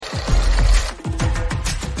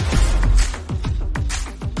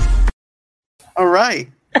All right.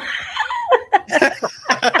 Hey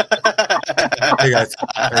guys,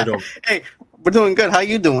 how you doing? Hey, we're doing good. How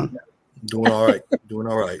you doing? Doing all right. Doing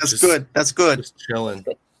all right. That's good. That's good. Just chilling.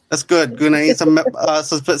 That's good. Gonna eat some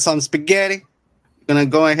spaghetti. Gonna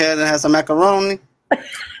go ahead and have some macaroni.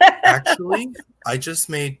 Actually, I just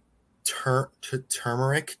made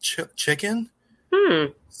turmeric chicken.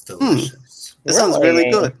 It's delicious. That sounds really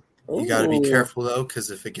good. You got to be careful though,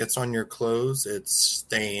 because if it gets on your clothes, it's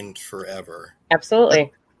stained forever.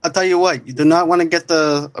 Absolutely. I'll tell you what, you do not want to get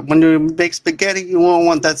when you make spaghetti, you won't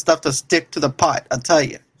want that stuff to stick to the pot. I'll tell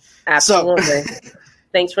you. Absolutely.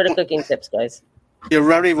 Thanks for the cooking tips, guys. You're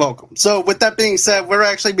very welcome. So with that being said, we're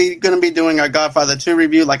actually going to be doing our Godfather 2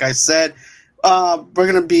 review. Like I said, we're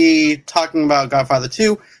going to be talking about Godfather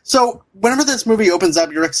 2. So whenever this movie opens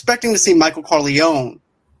up, you're expecting to see Michael Corleone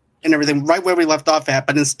and everything right where we left off at.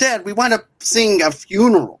 But instead, we wind up seeing a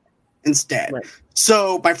funeral instead. Right.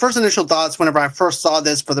 So my first initial thoughts whenever I first saw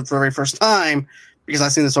this for the very first time, because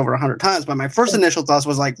I've seen this over 100 times, but my first initial thoughts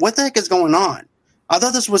was like, what the heck is going on? I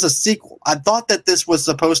thought this was a sequel. I thought that this was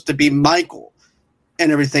supposed to be Michael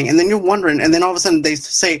and everything. And then you're wondering, and then all of a sudden they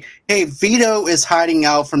say, hey, Vito is hiding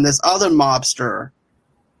out from this other mobster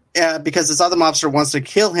because this other mobster wants to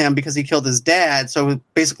kill him because he killed his dad. So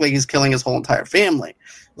basically he's killing his whole entire family.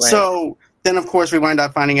 Right. So then, of course, we wind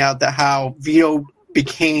up finding out that how Vito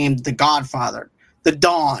became the Godfather, the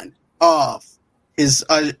Don of his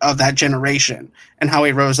of that generation, and how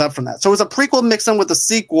he rose up from that. So it's a prequel mixed in with a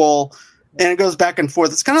sequel, and it goes back and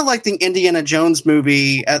forth. It's kind of like the Indiana Jones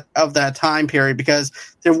movie of that time period, because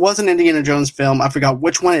there was an Indiana Jones film, I forgot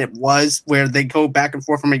which one it was, where they go back and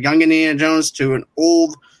forth from a young Indiana Jones to an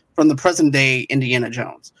old, from the present day Indiana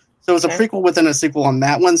Jones. So it's a prequel within a sequel on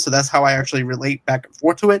that one, so that's how I actually relate back and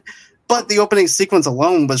forth to it. But the opening sequence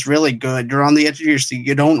alone was really good. You're on the edge of your seat.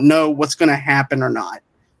 You don't know what's going to happen or not.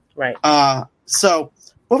 Right. So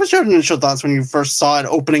what was your initial thoughts when you first saw it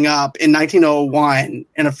opening up in 1901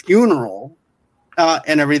 in a funeral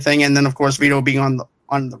and everything, and then, of course, Vito being on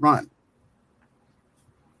the run?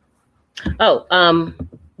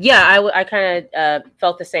 Yeah, I kind of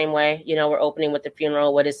felt the same way. You know, we're opening with the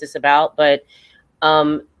funeral. What is this about? But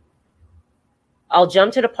I'll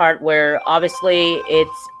jump to the part where obviously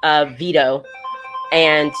it's Vito,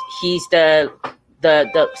 and he's the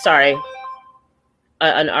sorry,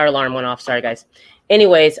 our alarm went off. Sorry, guys.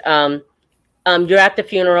 Anyways, you're at the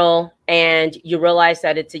funeral and you realize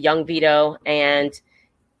that it's a young Vito, and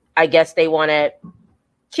I guess they want to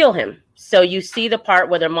kill him. So you see the part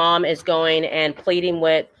where their mom is going and pleading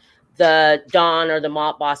with the Don or the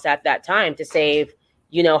mob boss at that time to save,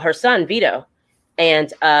 her son Vito,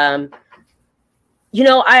 and I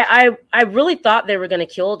really thought they were going to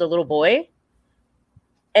kill the little boy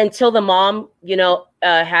until the mom,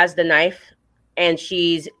 has the knife and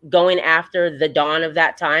she's going after the Don of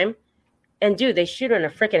that time. And dude, they shoot her in the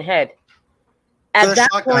freaking head. At that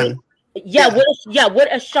point, with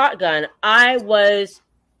a shotgun. I was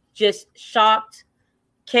just shocked.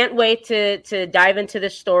 Can't wait to dive into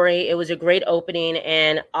this story. It was a great opening.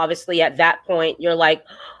 And obviously at that point, you're like,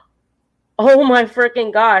 oh my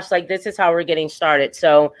freaking gosh, like this is how we're getting started.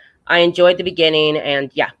 So I enjoyed the beginning, and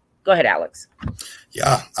yeah, go ahead, Alex.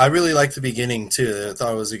 Yeah, I really liked the beginning too. I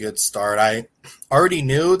thought it was a good start. I already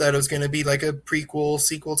knew that it was going to be like a prequel,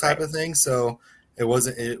 sequel type of thing, so it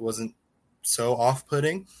wasn't so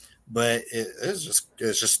off-putting. But it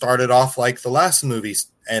just started off like the last movie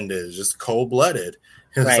ended, just cold-blooded.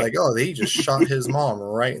 It was like, oh, they just shot his mom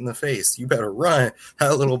right in the face. You better run.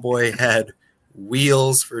 That little boy had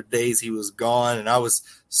wheels for days. He was gone, and I was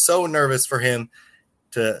so nervous for him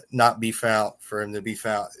to not be found, for him to be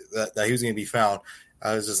found, that he was going to be found.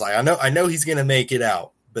 I was just like, I know he's going to make it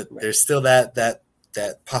out, but there's still that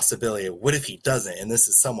possibility of what if he doesn't, and this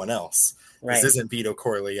is someone else. This isn't Vito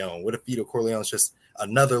Corleone. What if Vito Corleone's just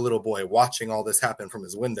another little boy watching all this happen from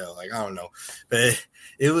his window? Like, I don't know, but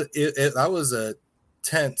that was a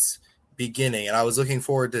tense beginning, and I was looking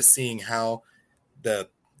forward to seeing how the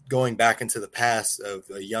going back into the past of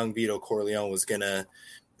a young Vito Corleone was going to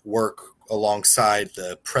work alongside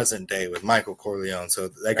the present day with Michael Corleone. So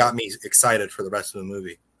that got me excited for the rest of the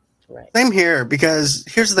movie. Right. Same here, because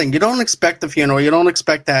here's the thing. You don't expect the funeral. You don't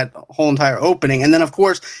expect that whole entire opening. And then, of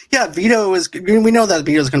course, we know that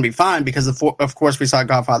Vito's going to be fine because, of course, we saw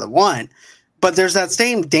Godfather 1. But there's that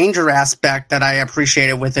same danger aspect that I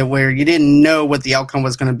appreciated with it, where you didn't know what the outcome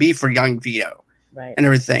was going to be for young Vito and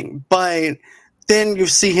everything. But then you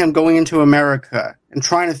see him going into America and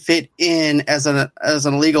trying to fit in as an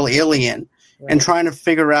illegal alien and trying to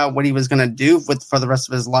figure out what he was going to do for the rest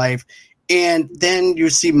of his life. And then you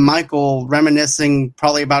see Michael reminiscing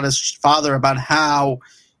probably about his father, about how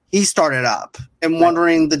he started up and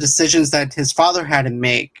wondering the decisions that his father had to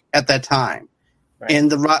make at that time. Right.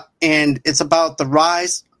 And it's about the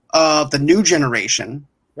rise of the new generation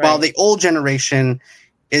while the old generation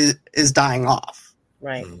is dying off.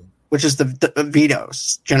 Right. Which is the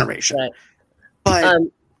Vito's generation. Right. But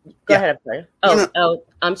go ahead. I'm sorry.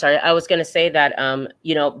 I'm sorry. I was going to say that,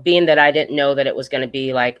 being that I didn't know that it was going to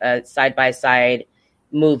be like a side-by-side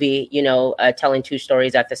movie, telling two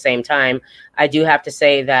stories at the same time, I do have to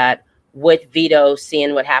say that with Vito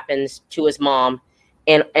seeing what happens to his mom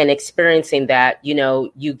and experiencing that,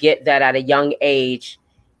 you get that at a young age,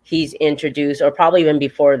 he's introduced, or probably even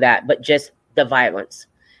before that, but just the violence.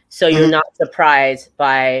 So you're not surprised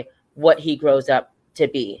by what he grows up to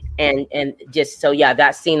be. And just so,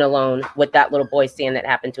 that scene alone with that little boy seeing that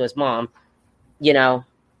happen to his mom, you're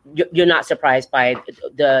not surprised by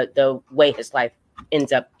the way his life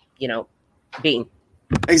ends up, being.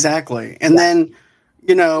 Exactly. And then,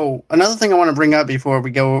 another thing I want to bring up before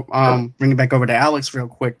we go, bring it back over to Alex real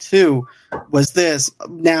quick too, was this.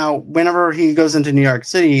 Now, whenever he goes into New York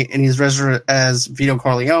City and he's registered as Vito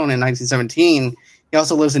Corleone in 1917, he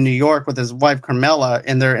also lives in New York with his wife Carmela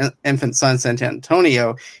and their infant son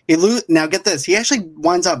Sant'Antonio. Now get this, he actually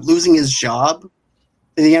winds up losing his job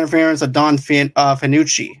to the interference of Don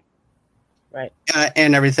Fanucci. Right.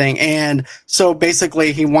 And everything. And so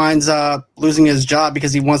basically he winds up losing his job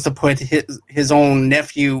because he wants to put his own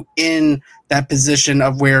nephew in that position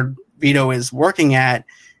of where Vito is working at.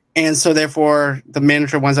 And so therefore the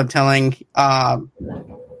manager winds up telling,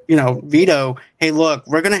 Vito, hey, look,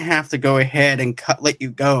 we're going to have to go ahead and let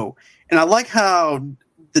you go. And I like how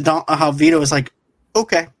Vito is like,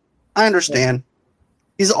 okay, I understand.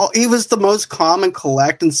 Yeah. He was the most calm and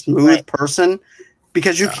collect and smooth person,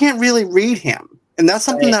 because you can't really read him. And that's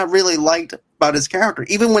something that I really liked about his character.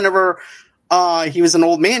 Even whenever he was an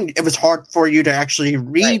old man, it was hard for you to actually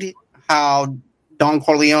read how Don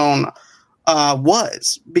Corleone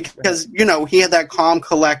was. Because, he had that calm,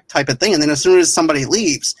 collect type of thing. And then as soon as somebody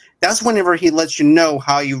leaves, that's whenever he lets you know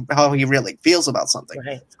how he really feels about something.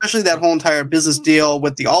 Right. Especially that whole entire business deal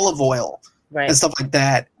with the olive oil and stuff like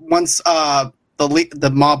that. Once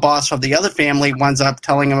the mob boss of the other family winds up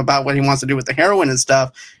telling him about what he wants to do with the heroin and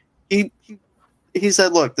stuff, he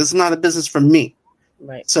said, look, this is not a business for me.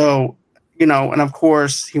 Right. So, and of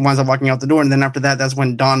course he winds up walking out the door. And then after that, that's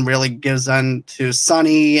when Don really gives in to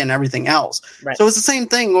Sonny and everything else. Right. So it's the same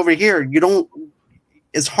thing over here.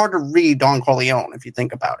 It's hard to read Don Corleone if you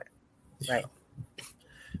think about it. Right.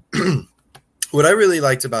 What I really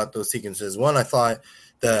liked about those sequences, one, I thought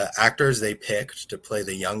the actors they picked to play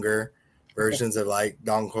the younger versions of like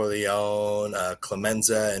Don Corleone,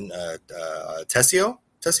 Clemenza, and Tessio.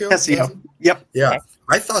 Yep. Yeah,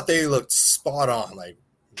 I thought they looked spot on. Like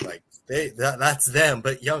that's them,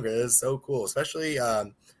 but younger. It's so cool, especially.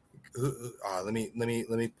 Let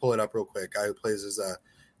me pull it up real quick. Guy who plays as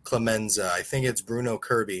Clemenza. I think it's Bruno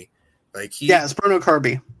Kirby. It's Bruno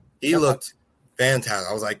Kirby. He looked fantastic.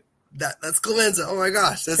 I was like, that's Clemenza. Oh my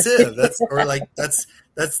gosh, that's him. That's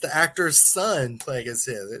the actor's son playing as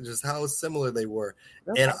him. Just how similar they were.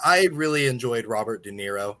 Okay. And I really enjoyed Robert De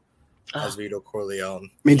Niro as Vito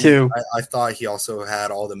Corleone. Me too. I thought he also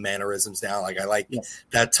had all the mannerisms down. Like I like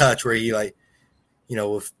that touch where he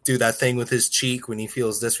will do that thing with his cheek when he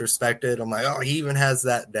feels disrespected. I'm like, oh, he even has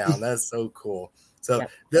that down. That's so cool. So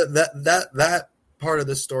that part of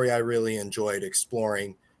the story I really enjoyed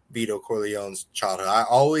exploring Vito Corleone's childhood. I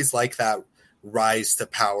always like that rise to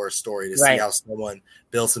power story to see how someone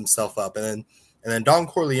builds himself up. And then Don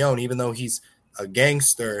Corleone, even though he's a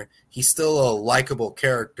gangster, he's still a likable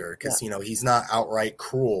character because he's not outright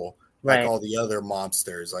cruel like all the other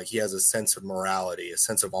mobsters. Like he has a sense of morality, a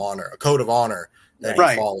sense of honor, a code of honor that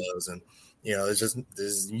he follows. And it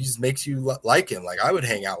just makes you like him. Like I would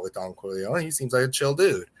hang out with Don Corleone. He seems like a chill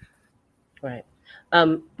dude. Right.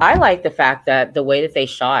 I like the fact that the way that they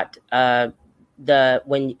shot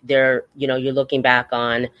when they're, you're looking back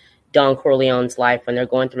on Don Corleone's life, when they're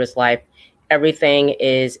going through his life, everything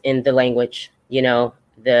is in the language,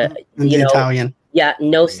 Italian. Yeah.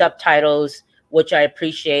 No subtitles, which I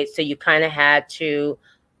appreciate. So you kind of had to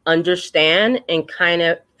understand and kind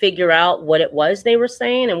of figure out what it was they were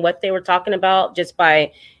saying and what they were talking about just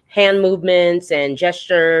by hand movements and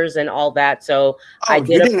gestures and all that. So I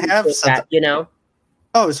didn't have that,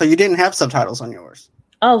 Oh, so you didn't have subtitles on yours?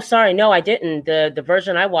 Oh, sorry. No, I didn't. The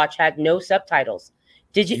version I watched had no subtitles.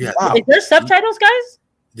 Did you? Yeah. Wow. Is there subtitles, guys?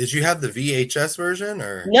 Did you have the VHS version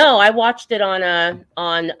or? No, I watched it on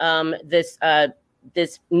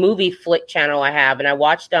this movie flick channel I have, and I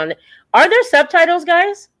watched on. Are there subtitles,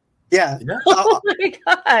 guys? Yeah. Oh my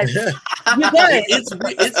god! You guys,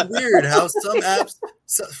 it's weird how some apps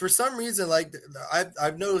So for some reason, like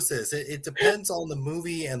I've noticed this, it depends on the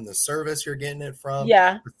movie and the service you're getting it from.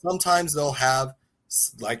 Yeah. Sometimes they'll have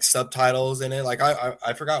like subtitles in it. Like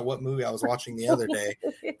I forgot what movie I was watching the other day,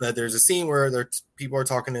 but there's a scene where people are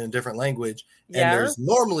talking in a different language, and there's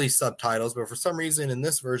normally subtitles, but for some reason in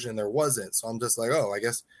this version there wasn't. So I'm just like, oh, I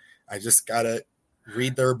guess I just gotta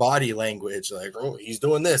read their body language. Like, oh, he's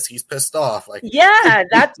doing this, he's pissed off. Like, yeah,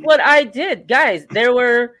 that's what I did, guys. There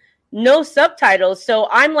were no subtitles, so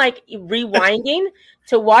I'm like rewinding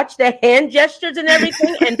to watch the hand gestures and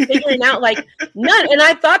everything and figuring out like none. And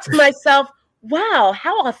I thought to myself, wow,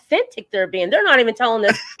 how authentic they're being. They're not even telling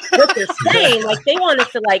us what they're saying. Like they want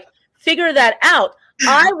us to like figure that out.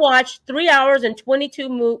 I watched 3 hours and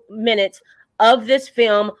 22 minutes of this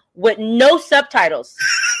film with no subtitles,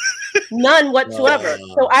 none whatsoever.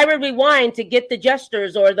 So I would rewind to get the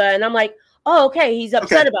gestures and I'm like, oh, okay, he's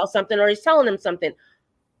upset about something or he's telling him something.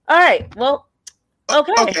 All right, well,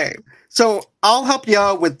 okay. Okay, so I'll help you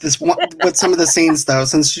out with this one, with some of the scenes though,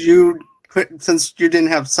 since you didn't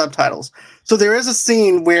have subtitles. So there is a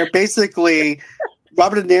scene where basically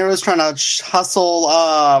Robert De Niro is trying to hustle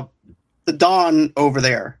the Don over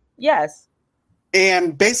there. Yes.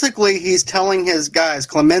 And basically he's telling his guys,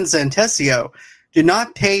 Clemenza and Tessio, do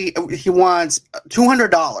not pay. He wants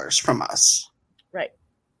 $200 from us. Right.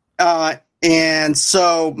 And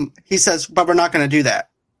so he says, but we're not going to do that.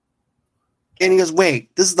 And he goes,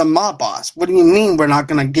 wait, this is the mob boss. What do you mean we're not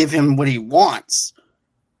going to give him what he wants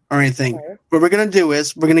or anything? Okay. What we're going to do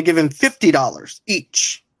is we're going to give him $50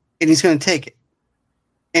 each, and he's going to take it.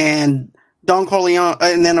 And Don Corleone,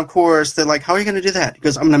 and then, of course, they're like, how are you going to do that? He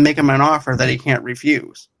goes, I'm going to make him an offer that he can't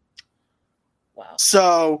refuse. Wow.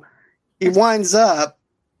 So he winds up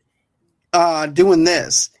doing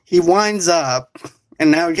this. He winds up,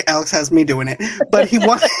 and now Alex has me doing it, but he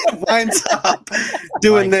winds up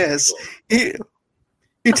doing this. He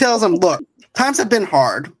tells him, look, times have been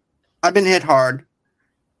hard. I've been hit hard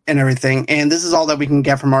and everything, and this is all that we can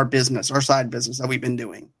get from our business, our side business that we've been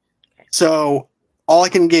doing. Okay. So all I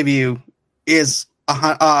can give you is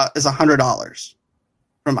 $100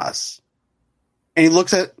 from us. And he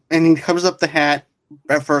looks at, and he covers up the hat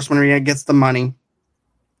at first when he gets the money.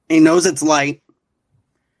 He knows it's light,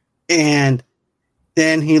 and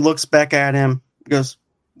then he looks back at him, goes,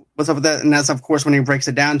 what's up with that? And that's, of course, when he breaks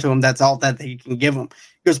it down to him, that's all that he can give him.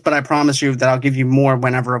 He goes, but I promise you that I'll give you more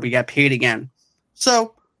whenever we get paid again.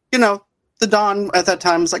 So, the Don at that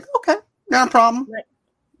time was like, okay, not a problem. Right.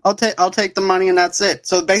 I'll take the money and that's it.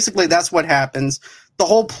 So basically that's what happens. The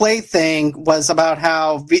whole play thing was about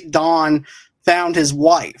how Don found his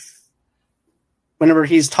wife. Whenever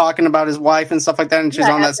he's talking about his wife and stuff like that, and she's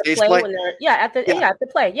on that stage play. At the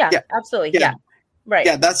play. Yeah, absolutely. Yeah. Right.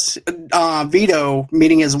 Yeah, that's Vito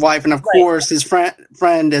meeting his wife, and of course his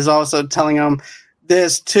friend is also telling him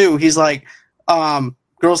this too. He's like,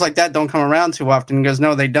 girls like that don't come around too often. He goes,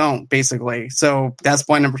 no, they don't, basically. So that's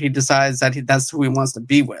whenever he decides that that's who he wants to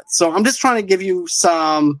be with. So I'm just trying to give you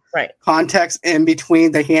some context in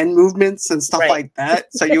between the hand movements and stuff like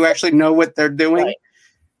that, so you actually know what they're doing. Right.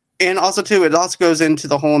 And also, too, it also goes into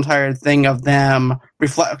the whole entire thing of them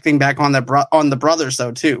reflecting back on the brothers,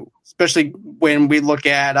 though, too. Especially when we look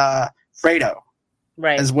at Fredo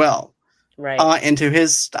as well, into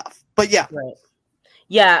his stuff. But yeah,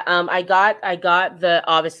 yeah. I got the,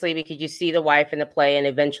 obviously, because you see the wife in the play, and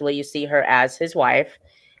eventually you see her as his wife,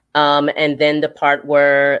 and then the part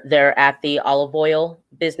where they're at the olive oil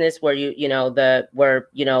business, where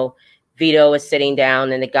Vito is sitting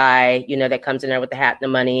down, and the guy that comes in there with the hat and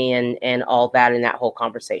the money and all that in that whole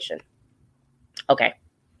conversation. Okay.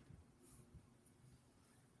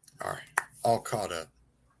 All right, all caught up.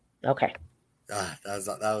 Okay. That was.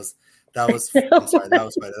 I'm sorry. That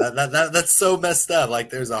was funny. That's so messed up.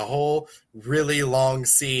 Like, there's a whole really long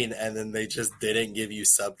scene, and then they just didn't give you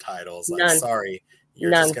subtitles. Like, None. Sorry,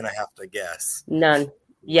 you're None. just gonna have to guess. None.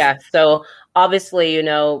 Yeah. So obviously,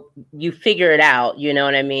 you figure it out. You know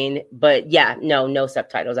what I mean? But yeah, no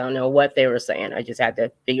subtitles. I don't know what they were saying. I just had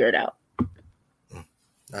to figure it out.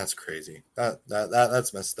 That's crazy.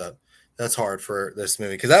 That's messed up. That's hard for this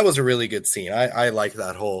movie, because that was a really good scene. I like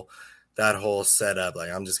that whole setup.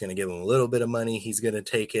 Like, I'm just gonna give him a little bit of money, he's gonna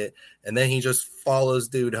take it, and then he just follows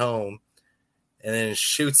dude home and then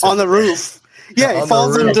shoots him on the roof. Yeah, he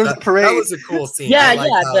follows him through the parade. That was a cool scene.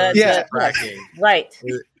 Yeah, Right.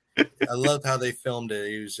 I loved how they filmed it.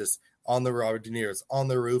 He was just on the Robert De Niro's on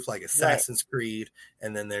the roof like Assassin's Creed,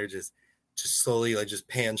 and then they're just slowly like just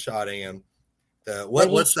pan shotting him.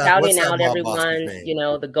 What's that? Shouting out everyone,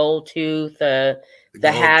 the gold tooth, the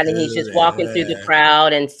hat, and he's just walking through the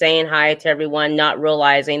crowd and saying hi to everyone, not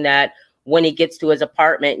realizing that when he gets to his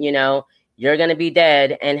apartment, you're going to be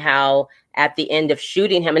dead. And how at the end of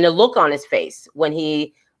shooting him, and the look on his face when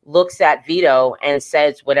he looks at Vito and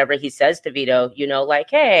says whatever he says to Vito, you know, like,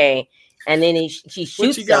 hey, and then he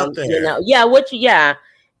shoots him, you know,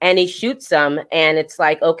 and he shoots him, and it's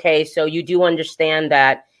like, okay, so you do understand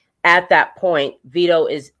that at that point, Vito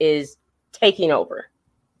is taking over,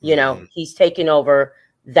 you know, he's taking over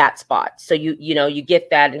that spot. So you know, you get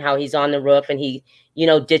that, and how he's on the roof and he, you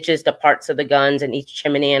know, ditches the parts of the guns and each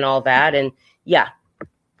chimney and all that. And yeah.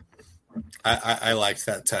 I liked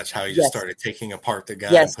that touch, how he just started taking apart the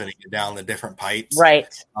gun and putting it down the different pipes. Right.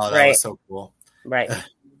 Oh, that was so cool. Right.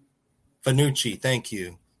 Fanucci, thank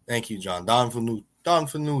you. Thank you, John. Don Fanucci.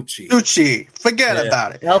 Fanucci. Forget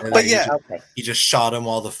about it. Okay. But yeah. He just shot him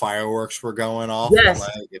while the fireworks were going off. Yes.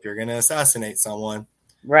 Like, if you're going to assassinate someone,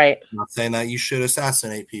 right. I'm not saying that you should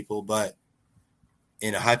assassinate people, but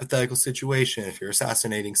in a hypothetical situation, if you're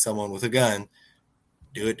assassinating someone with a gun,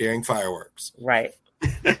 do it during fireworks. Right.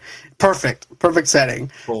 Perfect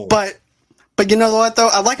setting. Cool. But you know what though?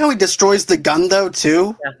 I like how he destroys the gun though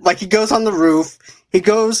too. Yeah. Like he goes on the roof, he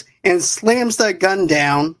goes and slams that gun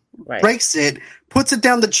down, breaks it, puts it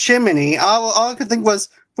down the chimney. All I could think was,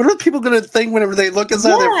 what are people going to think whenever they look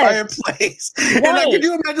inside their fireplace? Right. And could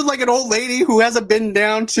you imagine like an old lady who hasn't been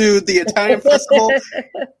down to the Italian festival?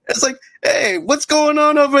 It's like, hey, what's going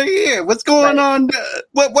on over here? What's going on?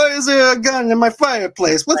 Why is there a gun in my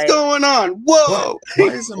fireplace? What's going on? Whoa! Why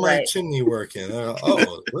isn't my chimney working?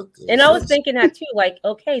 And I was thinking that too. Like,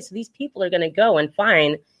 okay, so these people are going to go and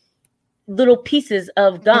find little pieces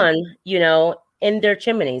of gun, you know, in their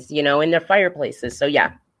chimneys, you know, in their fireplaces. So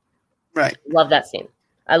yeah, right. Love that scene.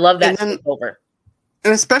 I love that over.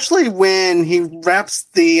 And especially when he wraps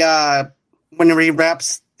the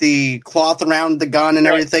cloth around the gun and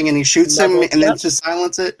everything, and he shoots him and then just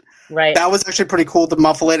silence it. Right. That was actually pretty cool to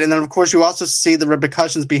muffle it. And then of course you also see the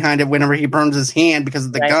repercussions behind it whenever he burns his hand because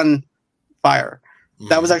of the gun fire. Mm-hmm.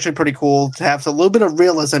 That was actually pretty cool to have a little bit of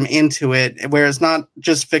realism into it, where it's not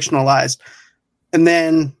just fictionalized. And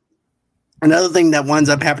then another thing that winds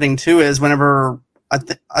up happening too is whenever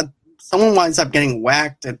someone winds up getting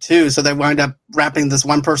whacked too, so they wind up wrapping this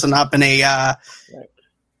one person up in a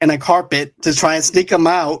carpet to try and sneak them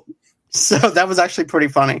out. So that was actually pretty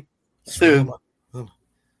funny too.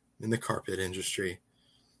 In the carpet industry,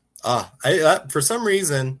 for some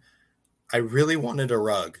reason, I really wanted a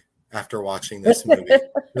rug after watching this movie.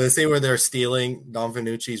 The scene where they're stealing Don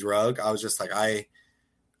Fanucci's rug, I was just like,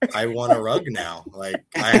 I want a rug now. Like,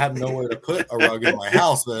 I have nowhere to put a rug in my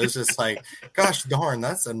house, but it's just like, gosh darn,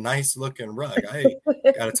 that's a nice looking rug. I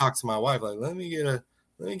gotta talk to my wife. Like, let me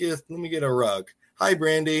get a rug. Hi,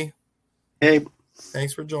 Brandy. Hey,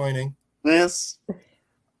 thanks for joining. Yes.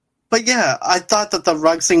 But yeah, I thought that the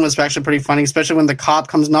rug scene was actually pretty funny, especially when the cop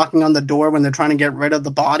comes knocking on the door when they're trying to get rid of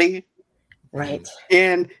the body. Right.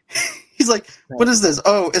 And he's like, what is this?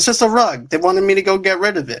 Oh, it's just a rug. They wanted me to go get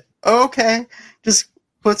rid of it. Oh, okay. Just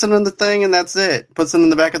puts it in the thing and that's it. Puts it in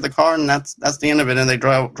the back of the car and that's the end of it, and they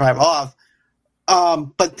drive off.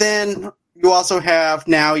 But then you also have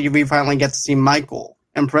we finally get to see Michael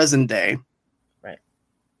in present day. Right.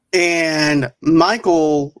 And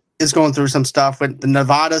Michael is going through some stuff with the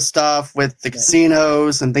Nevada stuff, with the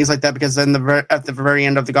casinos and things like that, because then at the very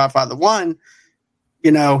end of The Godfather 1,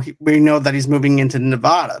 you know, we know that he's moving into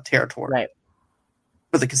Nevada territory. Right.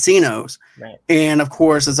 For the casinos. Right. And of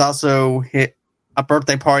course, it's also hit a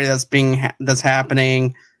birthday party that's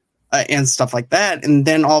happening and stuff like that. And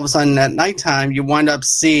then all of a sudden at nighttime, you wind up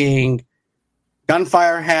seeing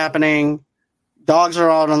gunfire happening. Dogs are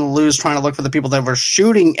out on the loose trying to look for the people that were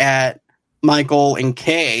shooting at Michael and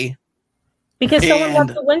Kay. Because someone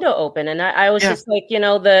left the window open. And I was just like, you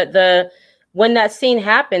know, the when that scene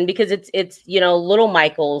happened, because it's, you know, little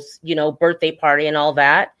Michael's, you know, birthday party and all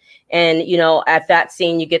that. And, you know, at that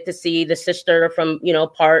scene, you get to see the sister from, you know,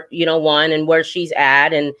 part, you know, 1 and where she's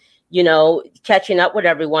at and, you know, catching up with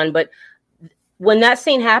everyone. But when that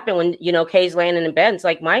scene happened, when, you know, Kay's laying in bed, it's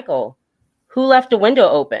like, Michael, who left the window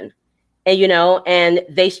open? And, you know, and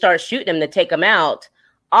they start shooting him to take him out.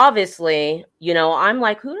 Obviously, you know, I'm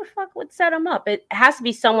like, who the fuck would set him up? It has to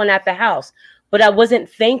be someone at the house. But I wasn't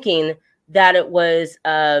thinking that it was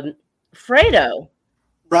Fredo.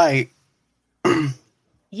 Right.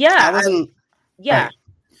 Yeah. I wasn't. Yeah. Right.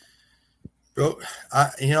 Bro,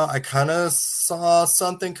 I kind of saw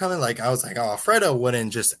something coming. Like, I was like, oh, Fredo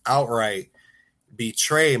wouldn't just outright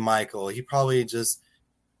betray Michael. He probably just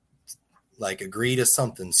like agree to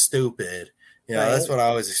something stupid. You know, that's what I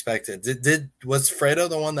always expected. Was Fredo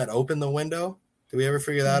the one that opened the window? Did we ever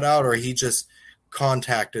figure that out? Or he just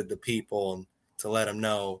contacted the people to let them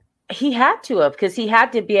know? He had to have, because he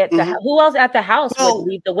had to be at the who else at the house would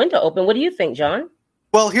leave the window open? What do you think, John?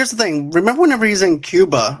 Well, here's the thing. Remember whenever he's in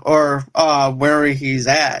Cuba or where he's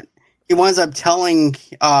at, he winds up telling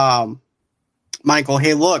Michael,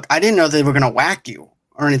 hey, look, I didn't know they were going to whack you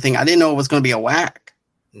or anything. I didn't know it was going to be a whack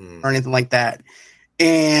or anything like that.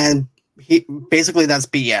 And he basically, that's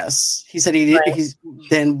BS. He said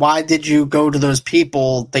then why did you go to those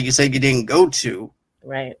people that you said you didn't go to?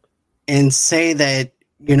 Right. And say that,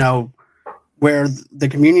 you know, where the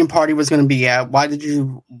communion party was going to be at, why did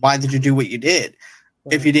you do what you did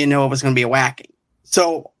if you didn't know it was going to be a whacking?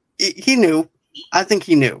 So he knew. I think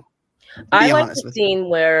he knew. I like the scene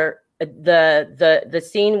where the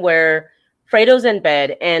scene where Fredo's in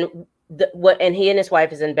bed and he and his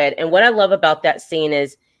wife is in bed. And what I love about that scene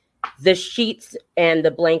is the sheets and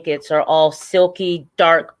the blankets are all silky,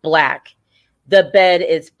 dark black. The bed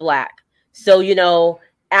is black. So, you know,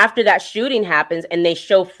 after that shooting happens and they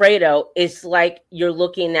show Fredo, it's like you're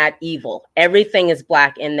looking at evil. Everything is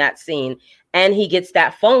black in that scene. And he gets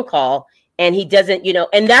that phone call and he doesn't, you know,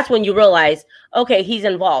 and that's when you realize, okay, he's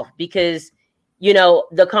involved because, you know,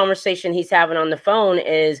 the conversation he's having on the phone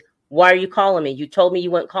is, why are you calling me? You told me you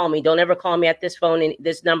wouldn't call me. Don't ever call me at this phone and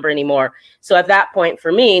this number anymore. So at that point,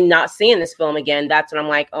 for me, not seeing this film again, that's when I'm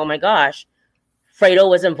like, oh my gosh, Fredo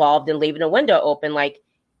was involved in leaving a window open. Like,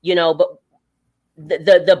 you know, but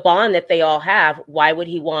the bond that they all have, why would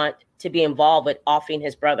he want to be involved with offing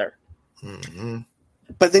his brother? Mm-hmm.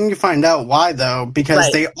 But then you find out why, though,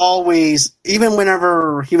 because they always, even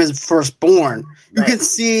whenever he was first born, you could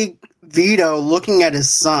see Vito looking at his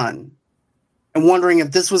son and wondering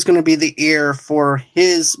if this was going to be the heir for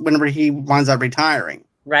his, whenever he winds up retiring.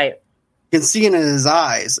 Right. You can see it in his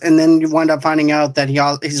eyes. And then you wind up finding out that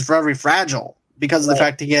he's very fragile because of the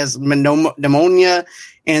fact that he has pneumonia.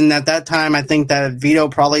 And at that time, I think that Vito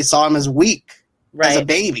probably saw him as weak as a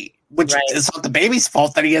baby, which is not the baby's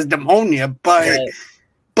fault that he has pneumonia.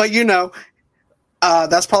 But you know,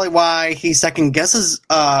 that's probably why he second guesses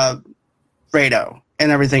Fredo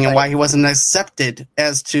and everything, and why he wasn't accepted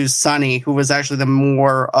as to Sonny, who was actually the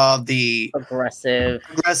more of the aggressive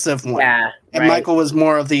one. Yeah, and Michael was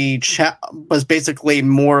more of was basically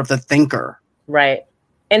more of the thinker. Right.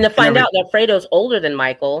 And to find out that Fredo's older than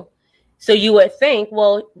Michael, so you would think,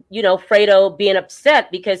 well, you know, Fredo being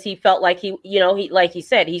upset because he felt like he, like he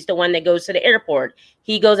said, he's the one that goes to the airport.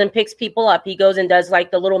 He goes and picks people up. He goes and does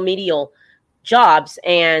like the little menial jobs,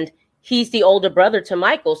 and he's the older brother to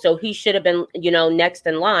Michael. So he should have been, you know, next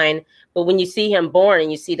in line. But when you see him born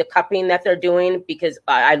and you see the cupping that they're doing, because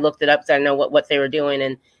I looked it up so I know what they were doing,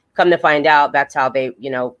 and come to find out that's how they,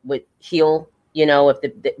 you know, would heal, you know, if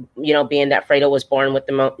being that Fredo was born with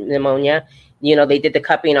the pneumonia, you know, they did the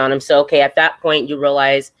cupping on him. So, okay, at that point you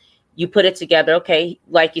realize, you put it together. Okay.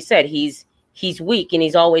 Like you said, he's weak and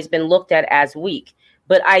he's always been looked at as weak,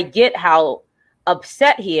 but I get how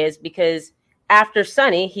upset he is because after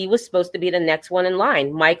Sonny, he was supposed to be the next one in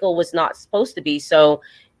line. Michael was not supposed to be. So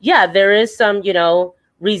yeah, there is some, you know,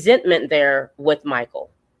 resentment there with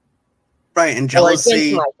Michael. Right. And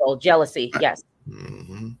jealousy. Jealousy. Yes.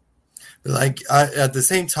 Mm-hmm. Like at the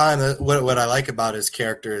same time, what I like about his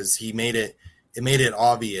character is it made it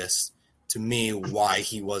obvious to me why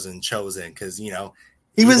he wasn't chosen. Because, you know,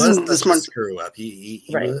 he wasn't this much screw up. He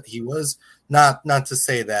was not to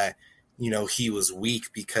say that, you know, he was weak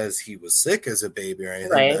because he was sick as a baby or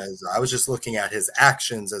anything. Right. I was just looking at his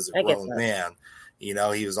actions as a grown man. You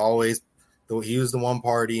know, he was the one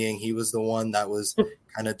partying. He was the one that was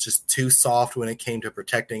kind of just too soft when it came to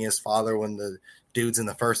protecting his father when the dudes in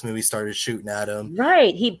the first movie started shooting at him.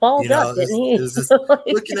 Right. He balled up, didn't he? It was just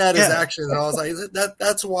looking at his actions, and I was like,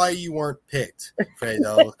 that's why you weren't picked,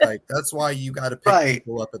 Fredo. Like, that's why you got to pick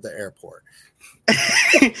people up at the airport.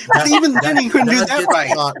 Even then, he couldn't do that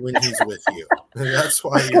right. Not when he's with you. That's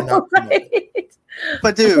why you're not right.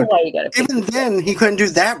 But dude, even then, he couldn't do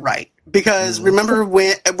that right because remember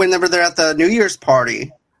whenever they're at the New Year's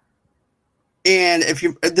party, and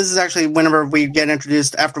this is actually whenever we get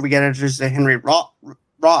introduced to Henry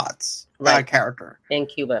Roth's character in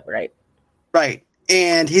Cuba, right,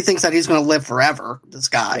 and he thinks that he's going to live forever. This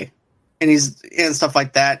guy. And stuff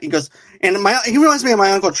like that. He goes, and he reminds me of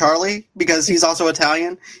my Uncle Charlie because he's also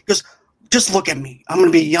Italian. He goes, just look at me. I'm going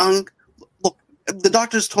to be young. Look, the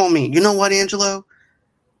doctors told me, you know what, Angelo?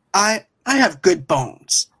 I have good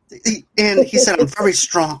bones. And he said, I'm very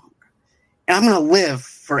strong. And I'm going to live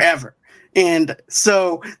forever. And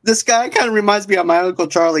so this guy kind of reminds me of my Uncle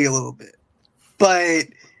Charlie a little bit. But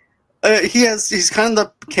he's kind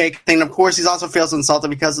of the cake thing. Of course, he also feels insulted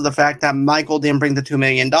because of the fact that Michael didn't bring the $2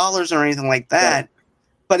 million or anything like that. Right.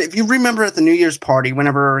 But if you remember at the New Year's party,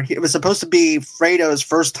 whenever it was supposed to be Fredo's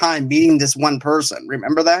first time meeting this one person,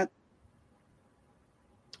 remember that?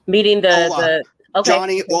 Meeting the okay.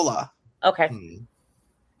 Johnny Ola. Okay.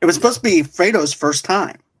 It was supposed to be Fredo's first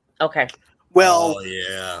time. Okay. Well,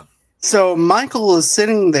 yeah. So Michael is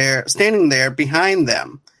standing there behind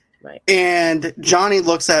them. Right. And Johnny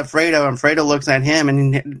looks at Fredo, and Fredo looks at him,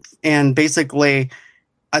 and basically,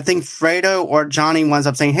 I think Fredo or Johnny winds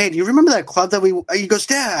up saying, "Hey, do you remember that club that we?" He goes,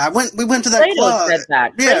 "Yeah, we went to that Fredo club." said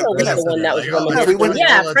that. Yeah, Fredo was the one that was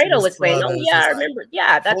Fredo was saying, "Oh yeah, I remember.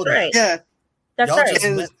 Yeah, that's right. Yeah, that's y'all right." Just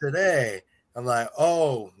met today. I'm like,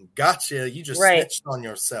 oh, gotcha. You just snitched on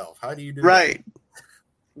yourself. How do you do that? Right.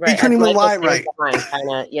 He couldn't even lie, right?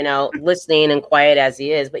 Kind of, listening and quiet as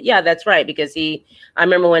he is. But yeah, that's right. Because I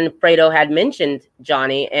remember when Fredo had mentioned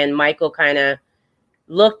Johnny, and Michael kind of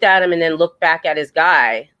looked at him and then looked back at his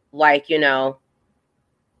guy, like, yeah.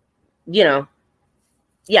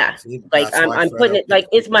 See, like I'm putting it like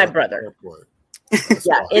it's my brother.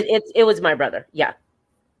 Yeah, it was my brother. Yeah.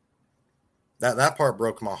 That part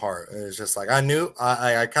broke my heart. It was just like I knew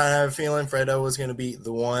I kind of had a feeling Fredo was going to be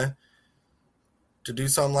the one to do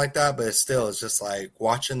something like that, but it's just like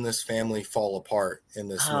watching this family fall apart in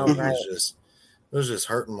this movie. Right. It was just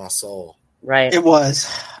hurting my soul. Right. It was,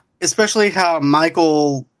 especially how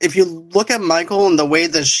Michael. If you look at Michael and the way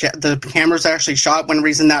the camera's actually shot when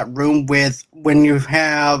he's in that room when you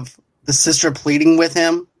have the sister pleading with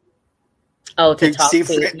him. Oh, to talk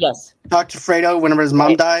to yes. Talk to Fredo whenever his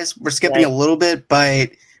mom dies. We're skipping a little bit, but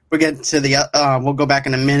we'll get to the. We'll go back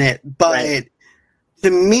in a minute. But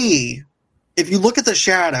to me, if you look at the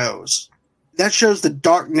shadows, that shows the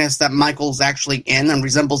darkness that Michael's actually in and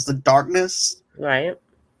resembles the darkness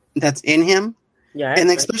that's in him. Yeah, and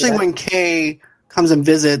especially when Kay comes and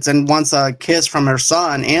visits and wants a kiss from her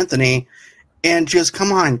son Anthony, and just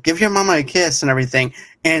come on, give your mama a kiss and everything,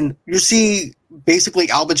 and you see. Basically,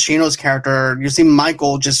 Al Pacino's character, you see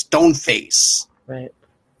Michael just stone face. Right.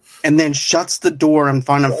 And then shuts the door in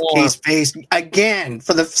front of Kay's face again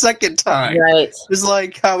for the second time. Right. It's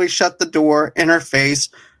like how he shut the door in her face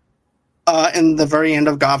in the very end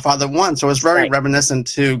of Godfather 1. So it's very reminiscent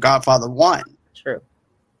to Godfather 1. True.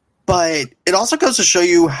 But it also goes to show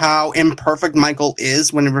you how imperfect Michael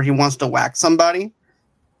is whenever he wants to whack somebody.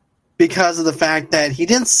 Because of the fact that he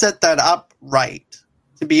didn't set that up right.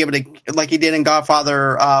 To be able to, like he did in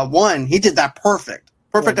Godfather 1, he did that perfect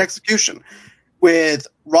execution. With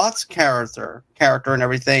Roth's character and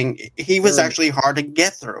everything, he was actually hard to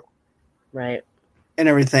get through. Right. And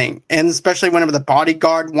everything. And especially whenever the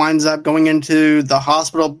bodyguard winds up going into the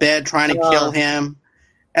hospital bed trying to kill him,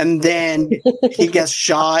 and then he gets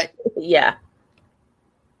shot. Yeah.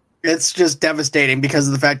 It's just devastating because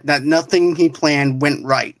of the fact that nothing he planned went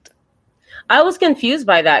right. I was confused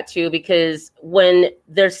by that too, because when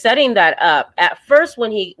they're setting that up, at first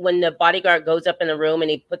when the bodyguard goes up in the room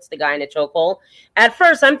and he puts the guy in a chokehold, at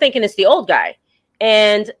first I'm thinking it's the old guy.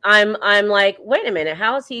 And I'm like, wait a minute,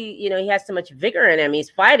 how is he, he has so much vigor in him, he's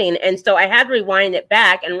fighting. And so I had to rewind it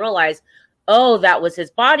back and realize, oh, that was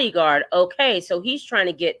his bodyguard. Okay, so he's trying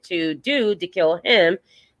to get to dude to kill him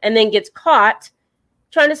and then gets caught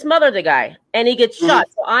trying to smother the guy and he gets shot.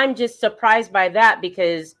 So I'm just surprised by that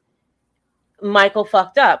because Michael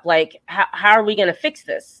fucked up. Like, how are we going to fix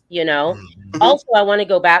this? Mm-hmm. Also, I want to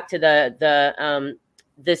go back to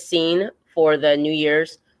the scene for the New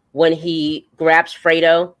Year's when he grabs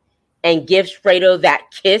Fredo and gives Fredo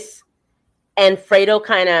that kiss, and Fredo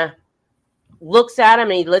kind of looks at him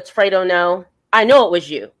and he lets Fredo know, I know it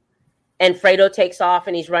was you. And Fredo takes off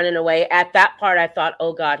and he's running away. At that part, I thought,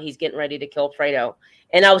 oh God, he's getting ready to kill Fredo.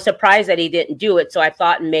 And I was surprised that he didn't do it. So I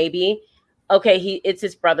thought maybe, okay, it's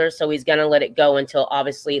his brother, so he's going to let it go until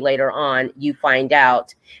obviously later on you find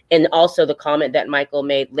out. And also the comment that Michael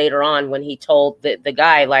made later on when he told the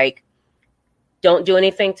guy, like, don't do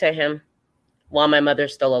anything to him while my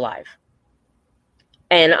mother's still alive.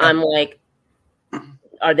 And I'm like,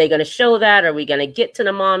 are they going to show that? Are we going to get to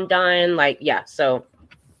the mom dying? Like, yeah. So,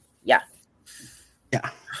 yeah. Yeah.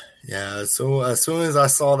 Yeah. So as soon as I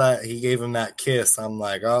saw that he gave him that kiss, I'm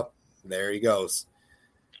like, oh, there he goes.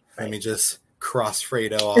 Let me just cross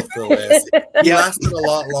Fredo off the list. He lasted a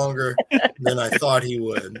lot longer than I thought he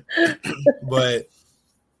would. But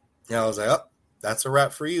I was like, oh, that's a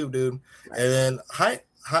wrap for you, dude. And then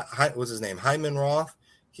what's his name? Hyman Roth.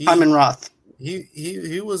 Hyman Roth.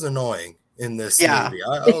 He was annoying in this movie.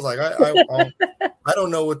 I was like, I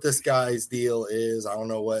don't know what this guy's deal is. I don't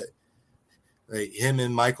know what him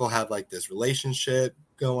and Michael have like this relationship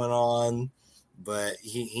going on. But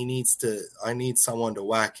he needs to. I need someone to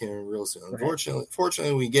whack him real soon. Unfortunately,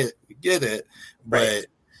 fortunately, we get it. But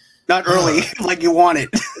not early like you wanted.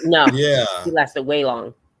 No, Yeah. he lasted way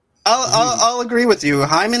long. I'll agree with you.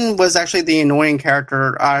 Hyman was actually the annoying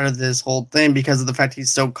character out of this whole thing because of the fact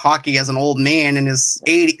he's so cocky as an old man in his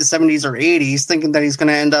 70s or 80s, thinking that he's going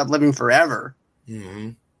to end up living forever.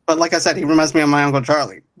 Mm-hmm. But like I said, he reminds me of my Uncle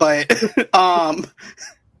Charlie. But,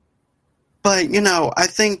 but you know, I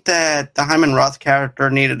think that the Hyman Roth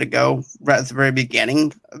character needed to go right at the very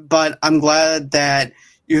beginning. But I'm glad that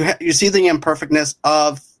you see the imperfectness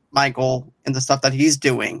of Michael and the stuff that he's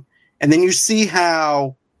doing, and then you see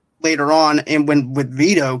how later on, and when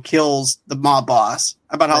Vito kills the mob boss,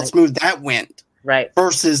 about how smooth that went, right?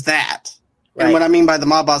 Versus that, right. And what I mean by the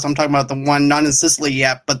mob boss, I'm talking about the one not in Sicily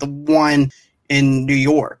yet, but the one in New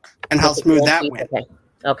York, and how smooth that went.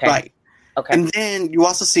 Okay, right. Okay, and then you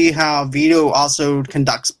also see how Vito also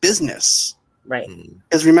conducts business, right?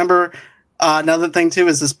 Because remember, another thing too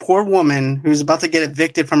is this poor woman who's about to get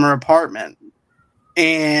evicted from her apartment,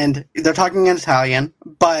 and they're talking in Italian,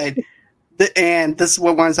 but. And this is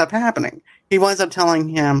what winds up happening. He winds up telling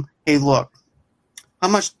him, "Hey, look, how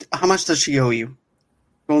much does she owe you?"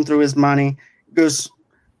 Going through his money, he goes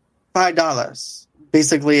 $5.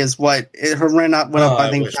 Basically, is what her rent went up. I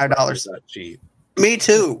think $5. Me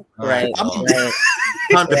too. Right.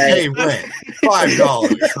 Time to pay rent.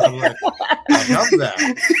 $5. I'm like, I have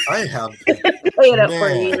that. I have that. Pay it up for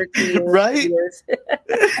a year, 2 years, right? Years.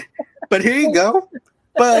 But here you go.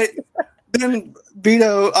 But then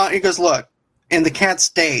Vito, he goes, "Look, and the cat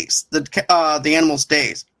stays. The animal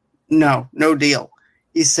stays. No deal."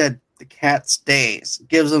 He said the cat stays.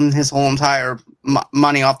 Gives him his whole entire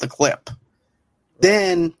money off the clip.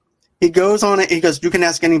 Then he goes on it. He goes, "You can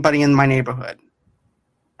ask anybody in my neighborhood,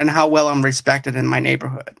 and how well I'm respected in my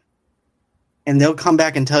neighborhood, and they'll come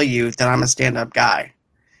back and tell you that I'm a stand-up guy."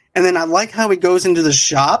 And then I like how he goes into the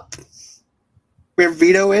shop where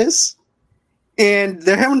Vito is. And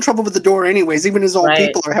they're having trouble with the door anyways. Even his own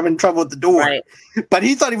people are having trouble with the door. Right. But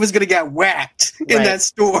he thought he was going to get whacked in that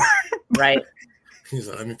store. Right. He's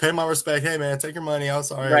like, "Let me pay my respect. Hey, man, take your money. I'm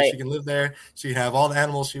sorry. She can live there. She can have all the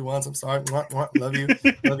animals she wants. I'm sorry. Love you.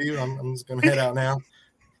 Love you. I'm just going to head out now."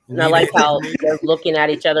 And I like how they're looking at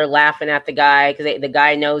each other, laughing at the guy, because the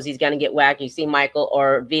guy knows he's going to get whacked. You see Michael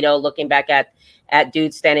or Vito looking back at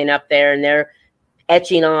dude standing up there, and they're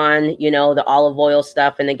etching on, the olive oil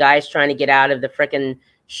stuff, and the guy's trying to get out of the freaking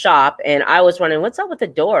shop. And I was wondering, what's up with the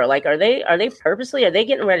door? Like, are they purposely, are they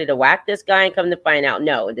getting ready to whack this guy? And come to find out,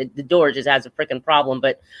 no, the door just has a freaking problem.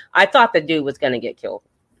 But I thought the dude was going to get killed.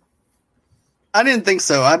 I didn't think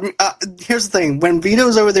so. Here's the thing: when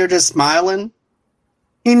Vito's over there just smiling,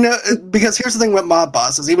 because here's the thing with mob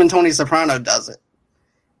bosses, even Tony Soprano does it.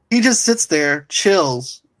 He just sits there,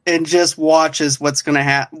 chills, and just watches what's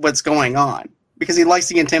going on. Because he likes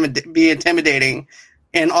to be intimidating,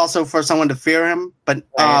 and also for someone to fear him, but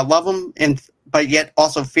love him, but yet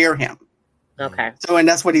also fear him. Okay. So, and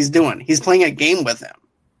that's what he's doing. He's playing a game with him.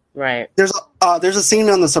 Right. There's a scene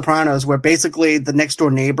on The Sopranos where basically the next door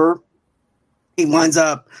neighbor, he winds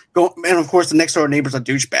up going, and of course the next door neighbor's a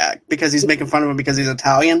douchebag because he's making fun of him because he's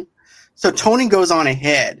Italian. So Tony goes on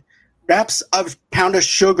ahead, wraps a pound of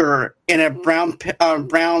sugar in a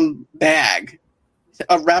brown bag.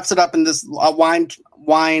 Wraps it up in this wine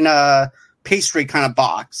pastry kind of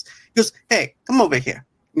box. He goes, "Hey, come over here."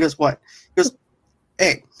 He goes, "What?" He goes,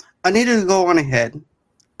 "Hey, I need you to go on ahead.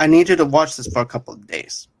 I need you to watch this for a couple of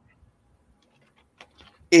days."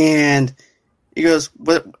 And he goes,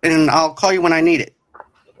 "What?" And I'll call you when I need it.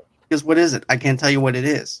 He goes, "What is it?" "I can't tell you what it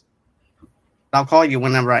is. I'll call you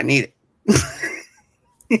whenever I need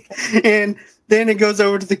it." And then it goes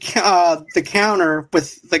over to the counter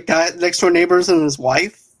with the guy next door neighbors and his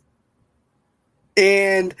wife,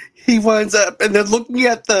 and he winds up and they're looking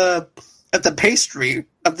at the pastry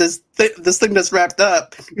of this thing that's wrapped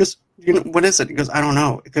up. He goes, "What is it?" He goes, "I don't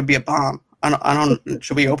know. It could be a bomb. I don't.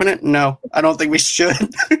 Should we open it?" "No, I don't think we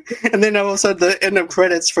should." And then also the end of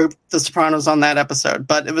credits for The Sopranos on that episode,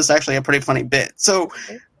 but it was actually a pretty funny bit. So,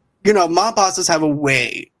 mob bosses have a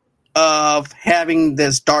way of having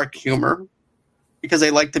this dark humor. Because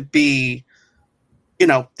they like to be,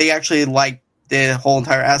 they actually like the whole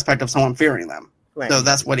entire aspect of someone fearing them. Right. So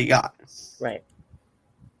that's what he got. Right.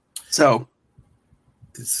 So.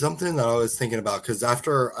 It's something that I was thinking about, because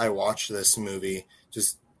after I watched this movie,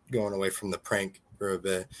 just going away from the prank for a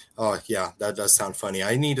bit, oh, yeah, that does sound funny.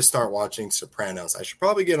 I need to start watching Sopranos. I should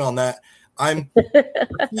probably get on that. I'm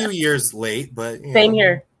a few years late, but Same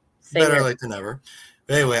here. Better late than never.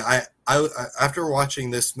 But anyway, I after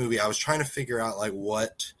watching this movie, I was trying to figure out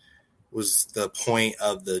what was the point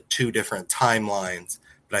of the two different timelines.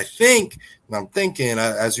 But I'm thinking,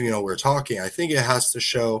 as we're talking, I think it has to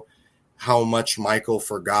show how much Michael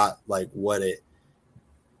forgot like what it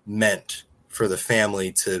meant for the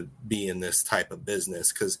family to be in this type of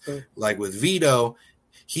business. Because like with Vito,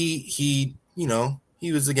 he you know,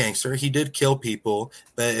 he was a gangster. He did kill people,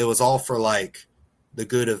 but it was all for like the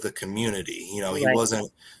good of the community. You know, he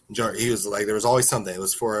wasn't. He was like, there was always something. It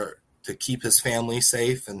was to keep his family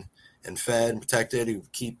safe and fed and protected. He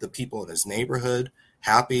would keep the people in his neighborhood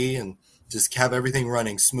happy and just have everything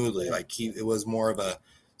running smoothly. Like it was more of a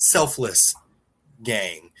selfless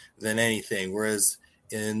gang than anything. Whereas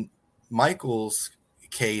in Michael's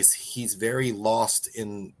case, he's very lost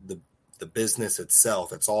in the business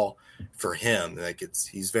itself. It's all for him. Like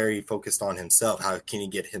he's very focused on himself. How can he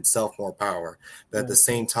get himself more power? But at the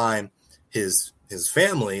same time, his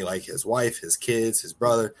family, like his wife, his kids, his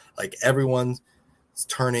brother, like everyone's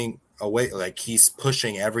turning away. Like he's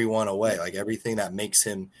pushing everyone away. Like everything that makes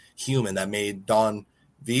him human, that made Don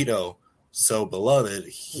Vito so beloved,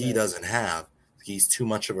 he doesn't have. He's too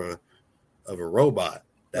much of a robot.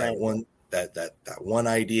 That one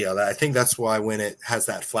idea. I think that's why when it has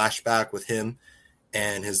that flashback with him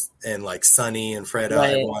and like Sonny and Fred,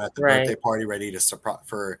 everyone at the birthday party, ready to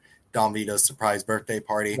for Don Vito's surprise birthday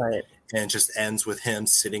party, and it just ends with him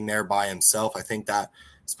sitting there by himself. I think that's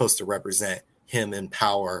supposed to represent him in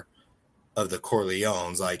power of the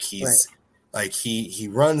Corleones. Like he's like he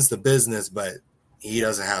runs the business, but he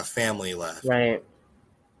doesn't have family left. Right.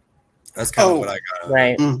 That's kind of what I got.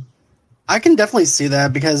 Right. I can definitely see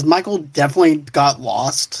that because Michael definitely got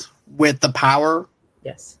lost with the power.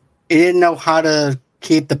 Yes. He didn't know how to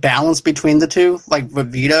keep the balance between the two, like with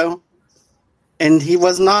Vito. And he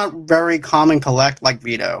was not very calm and collect like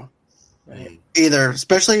Vito either,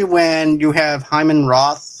 especially when you have Hyman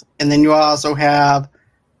Roth, and then you also have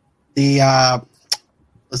the,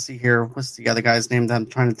 let's see here, what's the other guy's name that I'm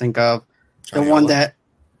trying to think of? Johnny the one Ola? that,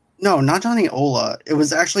 no, not Johnny Ola. It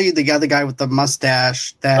was actually the other guy with the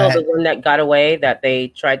mustache that... the one that got away that they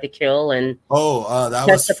tried to kill and that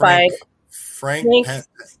testified. was Frank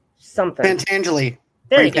something. Pantangeli.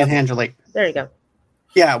 There you Frank go. Pantangeli. There you go.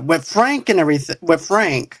 Yeah, with Frank and everything, with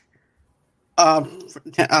Frank's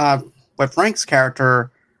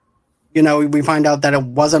character, you know, we find out that it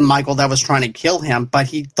wasn't Michael that was trying to kill him, but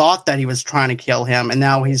he thought that he was trying to kill him, and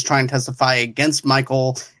now he's trying to testify against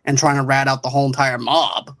Michael and trying to rat out the whole entire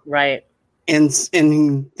mob. Right. And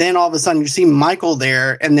then all of a sudden you see Michael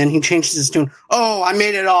there, and then he changes his tune. Oh, I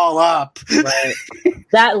made it all up. Right.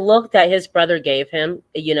 That look that his brother gave him,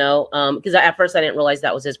 you know, because at first I didn't realize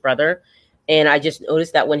that was his brother. And I just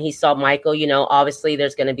noticed that when he saw Michael, you know, obviously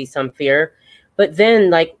there's going to be some fear. But then,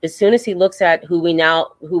 like, as soon as he looks at who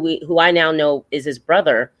I now know is his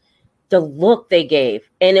brother, the look they gave,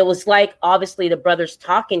 and it was like obviously the brother's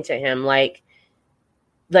talking to him, like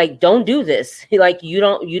don't do this, like you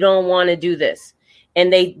don't want to do this,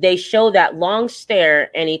 and they show that long stare,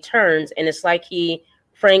 and he turns, and it's like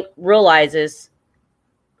Frank realizes,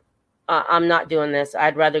 I'm not doing this.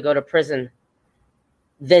 I'd rather go to prison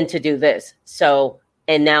than to do this. So.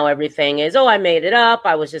 And now everything is, I made it up.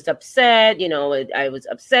 I was just upset. You know, I was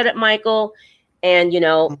upset at Michael. And, you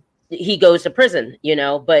know, he goes to prison, you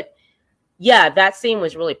know. But, yeah, that scene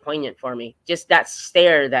was really poignant for me. Just that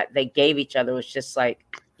stare that they gave each other was just like,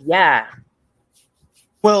 yeah.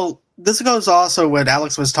 Well, this goes also what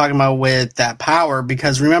Alex was talking about with that power.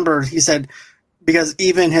 Because remember, he said, because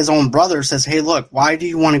even his own brother says, hey, look, why do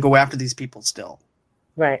you want to go after these people still?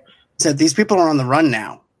 Right. He said, these people are on the run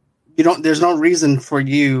now. There's no reason for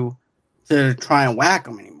you to try and whack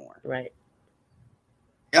them anymore. Right.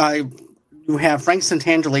 You have Frank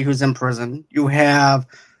Santangeli, who's in prison. You have,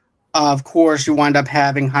 of course, you wind up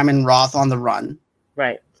having Hyman Roth on the run.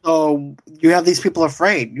 Right. So you have these people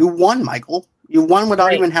afraid. You won, Michael. You won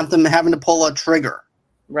without even having to pull a trigger.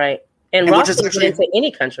 Right. And Roth couldn't get into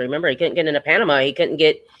any country. Remember, he couldn't get into Panama. He couldn't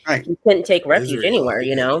get. Right. He couldn't take refuge anywhere.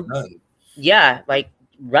 You know. Yeah, like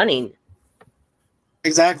running.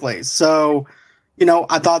 Exactly. So, you know,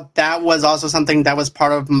 I thought that was also something that was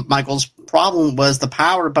part of Michael's problem was the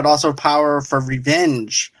power, but also power for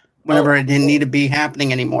revenge whenever it didn't need to be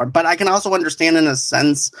happening anymore. But I can also understand in a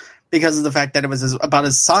sense because of the fact that it was about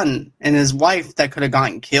his son and his wife that could have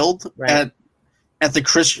gotten killed at the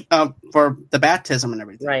Christian for the baptism and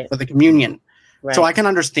everything, for the communion. Right. So I can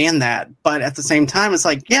understand that. But at the same time, it's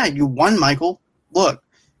like, yeah, you won, Michael. Look.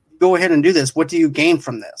 Go ahead and do this. What do you gain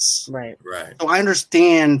from this? Right. So I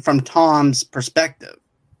understand from Tom's perspective,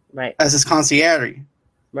 as his concierge,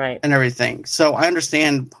 and everything. So I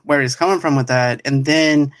understand where he's coming from with that. And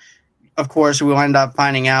then, of course, we wind up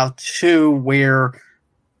finding out too, where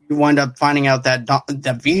you wind up finding out that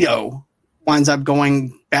that Vito winds up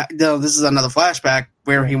going back. This is another flashback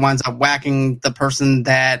where he winds up whacking the person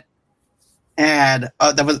that and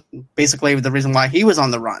that was basically the reason why he was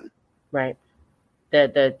on the run. Right.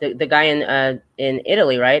 The guy in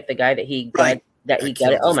Italy, right? The guy that he got Right. that he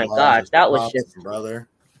got it. Oh my gosh, that was just brother.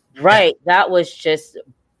 right. That was just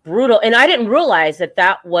brutal, and I didn't realize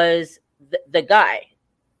that was the guy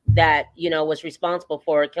that was responsible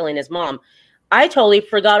for killing his mom. I totally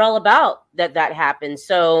forgot all about that happened.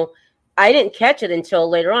 So I didn't catch it until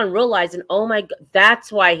later on, realizing, oh my God,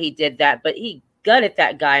 that's why he did that. But he gutted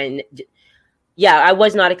that guy, and yeah, I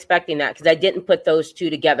was not expecting that because I didn't put those two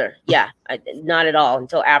together. Yeah, not at all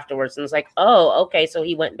until afterwards, and it's like, oh, okay, so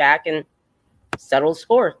he went back and settled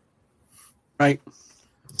score. Right.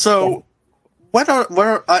 So,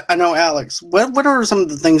 I know, Alex, what are some of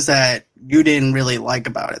the things that you didn't really like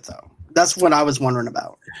about it, though? That's what I was wondering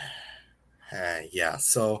about. Yeah,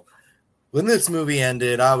 so when this movie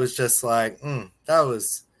ended, I was just like, that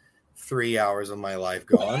was 3 hours of my life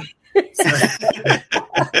gone.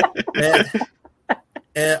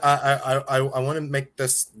 And I want to make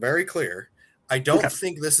this very clear. I don't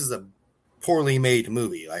think this is a poorly made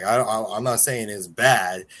movie. Like I'm not saying it's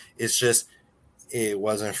bad. It's just it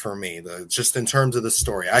wasn't for me. Just in terms of the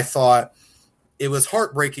story, I thought it was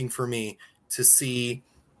heartbreaking for me to see,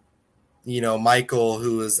 Michael,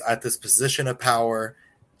 who is at this position of power,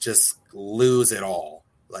 just lose it all.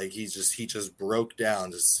 Like he just broke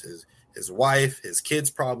down. Just his wife, his kids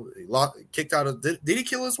probably kicked out of. Did he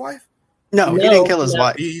kill his wife? No, he didn't kill his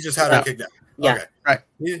wife. He just had her kicked out. Yeah. Okay. Right.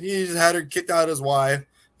 He just had her kicked out of his wife.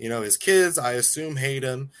 His kids, I assume, hate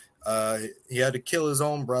him. He had to kill his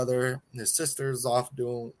own brother. His sister's off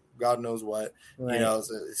doing God knows what. Right.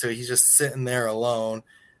 So he's just sitting there alone.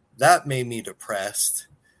 That made me depressed.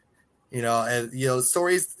 And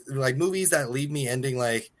stories like movies that leave me ending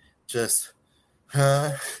like just,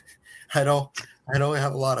 I don't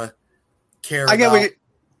have a lot of care. I get what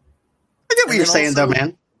you're saying, though,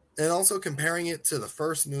 man. And also comparing it to the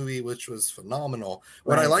first movie, which was phenomenal.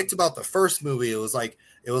 What I liked about the first movie, it was like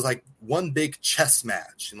one big chess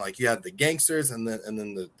match, and like you had the gangsters and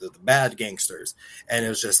then the bad gangsters, and it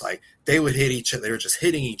was just like they would hit each other. They were just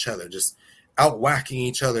hitting each other, just out whacking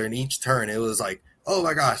each other in each turn. It was like, oh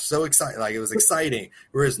my gosh, so exciting! Like it was exciting.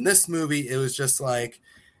 Whereas in this movie, it was just like,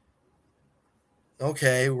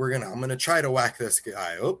 okay, I'm gonna try to whack this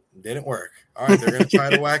guy. Oh, didn't work. All right, they're gonna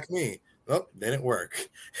try to whack me. Oh, didn't work.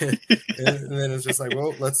 and then it's just like,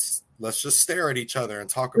 well, let's just stare at each other and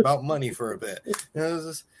talk about money for a bit. It was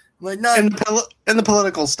just like not and the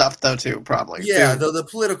political stuff though too, probably. Yeah, the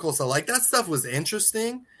political stuff, like that stuff was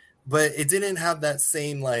interesting, but it didn't have that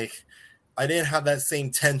same I didn't have that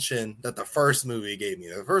same tension that the first movie gave me.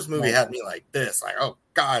 The first movie had me like this, like, oh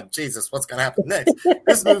God, Jesus, what's gonna happen next?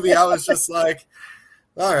 This movie, I was just like,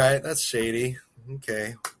 all right, that's shady.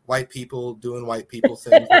 Okay, white people doing white people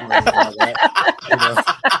things, and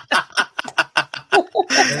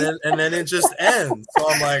then it just ends. So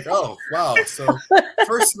I'm like, oh wow. So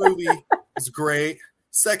first movie was great.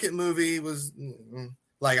 Second movie was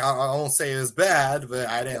like I won't say it was bad, but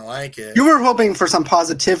I didn't like it. You were hoping for some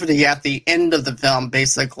positivity at the end of the film,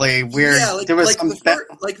 basically, where there was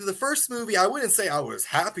the first movie. I wouldn't say I was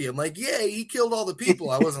happy. I'm like, yeah, he killed all the people.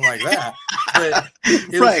 I wasn't like that, but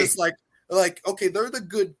it was just like okay, they're the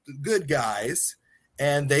good guys,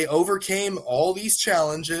 and they overcame all these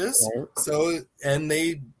challenges. Right. So and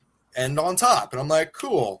they end on top, and I'm like,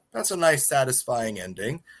 cool, that's a nice, satisfying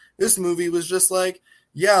ending. This movie was just like,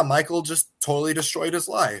 yeah, Michael just totally destroyed his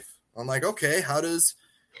life. I'm like, okay, how does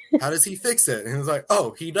he fix it? And he was like,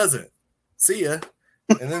 oh, he doesn't. See ya.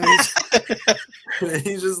 And then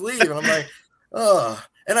he just leave, and I'm like, oh.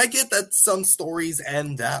 And I get that some stories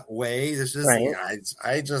end that way. It's just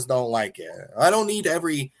I just don't like it. I don't need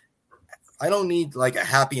like a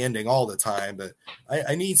happy ending all the time, but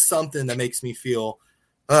I need something that makes me feel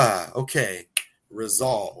okay,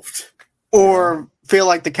 resolved. Or feel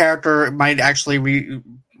like the character might actually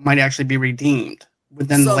be redeemed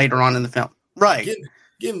within later on in the film. Right.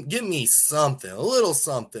 Give me something, a little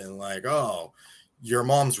something like, oh, your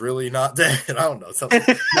mom's really not dead. I don't know. Something.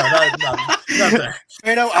 No, not that.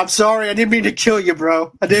 I'm sorry. I didn't mean to kill you,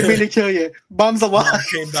 bro. I didn't mean to kill you. Mom's alive. Mom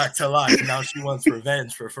came back to life. Now she wants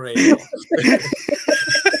revenge for Fredo.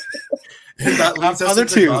 And that leads us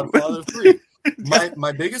into Godfather 3.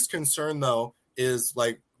 My biggest concern, though, is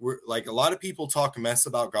like a lot of people talk mess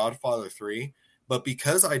about Godfather 3, but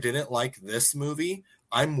because I didn't like this movie,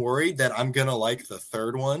 I'm worried that I'm going to like the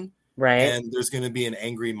third one. Right. And there's going to be an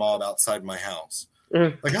angry mob outside my house.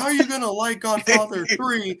 Like, how are you going to like Godfather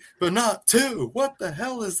 3, but not 2? What the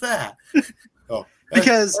hell is that?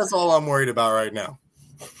 That's all I'm worried about right now.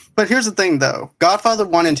 But here's the thing, though. Godfather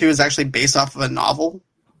 1 and 2 is actually based off of a novel.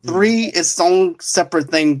 3 is its own separate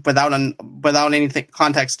thing without anything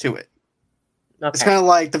context to it. Okay. It's kind of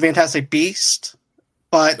like the Fantastic Beast,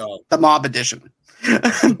 but the mob edition.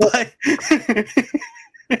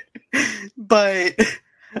 but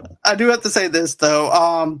I do have to say this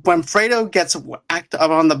though. When Fredo gets whacked up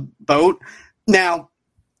on the boat, now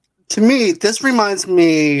to me this reminds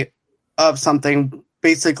me of something,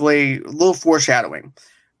 basically a little foreshadowing,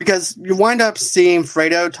 because you wind up seeing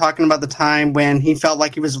Fredo talking about the time when he felt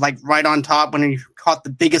like he was like right on top when he caught the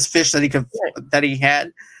biggest fish that he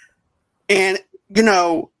had, and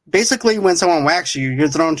basically when someone whacks you, you're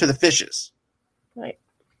thrown to the fishes. Right.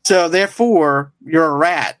 So therefore, you're a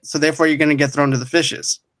rat. So therefore, you're going to get thrown to the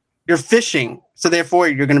fishes. You're fishing. So therefore,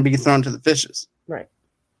 you're going to be thrown to the fishes. Right.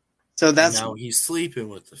 So now he's sleeping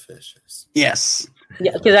with the fishes. Yes.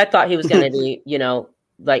 Yeah, because I thought he was going to be,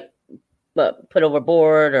 like put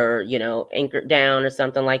overboard or, anchored down or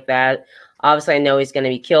something like that. Obviously, I know he's going to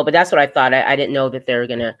be killed, but that's what I thought. I didn't know that they were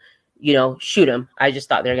going to, shoot him. I just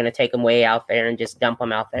thought they were going to take him way out there and just dump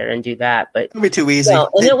him out there and do that. But it'd be too easy. And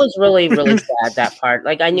it was really, really sad, that part.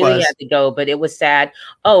 Like, I knew he had to go, but it was sad.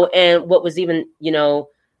 Oh, and what was even,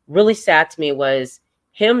 really sad to me was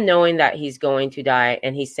him knowing that he's going to die,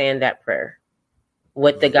 and he's saying that prayer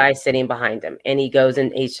with the guy sitting behind him. And he goes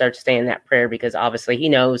and he starts saying that prayer because obviously he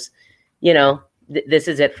knows, this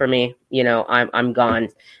is it for me. I'm gone.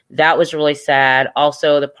 That was really sad.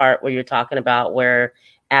 Also, the part where you're talking about where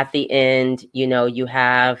at the end, you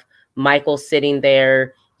have Michael sitting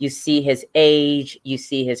there. You see his age. You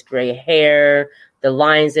see his gray hair, the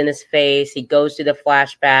lines in his face. He goes to the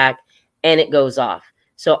flashback and it goes off.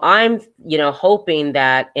 So I'm, hoping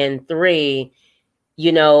that in 3,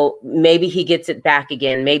 maybe he gets it back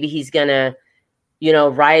again. Maybe he's going to,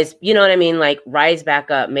 rise, like rise back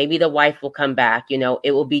up. Maybe the wife will come back,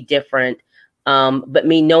 it will be different. But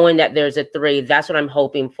me knowing that there's a 3, that's what I'm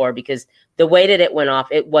hoping for, because the way that it went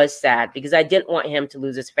off, it was sad because I didn't want him to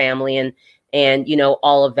lose his family and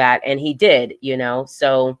all of that. And he did,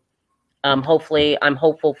 so hopefully I'm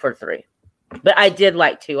hopeful for 3. But I did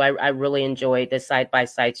like 2. I really enjoyed the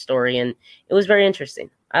side-by-side story, and it was very interesting.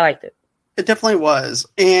 I liked it. It definitely was.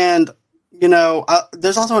 And,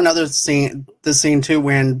 there's also another scene, the scene too,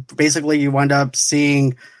 when basically you wind up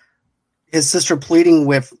seeing his sister pleading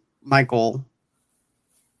with Michael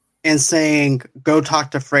and saying, go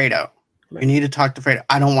talk to Fredo. Right. You need to talk to Fredo.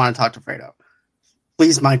 I don't want to talk to Fredo.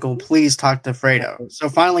 Please, Michael, please talk to Fredo. So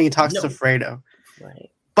finally he talks to Fredo. Right.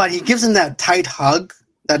 But he gives him that tight hug,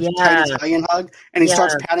 that tight Italian hug, and he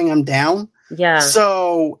starts patting him down. Yeah.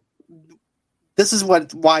 So this is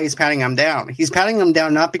why he's patting him down. He's patting him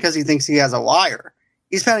down not because he thinks he has a liar.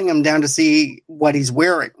 He's patting him down to see what he's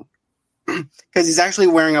wearing. Because he's actually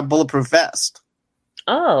wearing a bulletproof vest.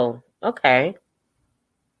 Oh, okay.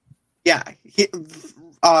 Yeah.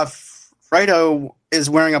 Fredo is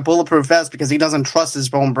wearing a bulletproof vest because he doesn't trust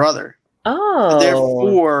his own brother. Oh.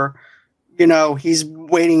 Therefore, he's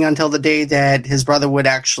waiting until the day that his brother would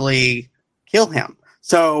actually kill him.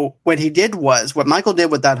 So what Michael did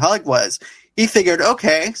with that hug was, he figured,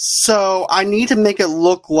 okay, so I need to make it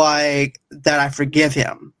look like that I forgive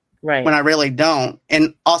him. Right. When I really don't,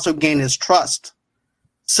 and also gain his trust.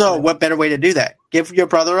 So what better way to do that? Give your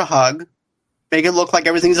brother a hug, make it look like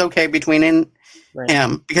everything's okay between him,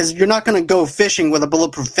 because you're not going to go fishing with a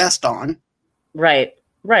bulletproof vest on. Right.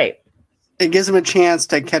 It gives him a chance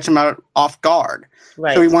to catch him out off guard.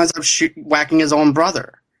 Right. So he winds up whacking his own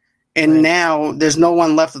brother. And now there's no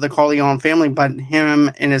one left of the Corleone family but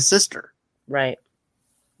him and his sister. Right.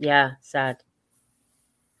 Yeah, sad.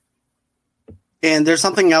 And there's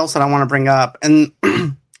something else that I want to bring up. And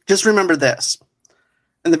just remember this.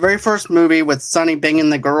 In the very first movie with Sonny banging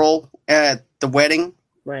the girl at the wedding.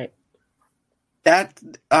 Right. That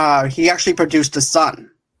he actually produced a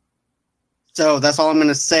son. So that's all I'm going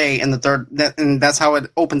to say in the third. And that's how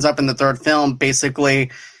it opens up in the third film,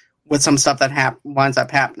 basically, with some stuff that winds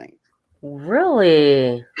up happening.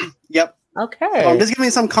 Really? Yep. Okay. So I'm just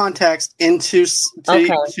giving some context to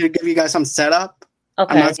give you guys some setup.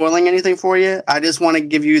 Okay. I'm not spoiling anything for you. I just want to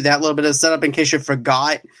give you that little bit of setup in case you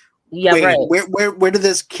forgot. Yeah, right. Where did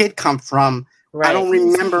this kid come from? Right. I don't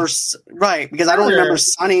remember. Right, because I don't remember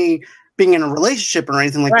Sonny being in a relationship or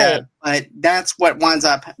anything like that. But that's what winds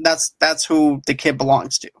up. That's who the kid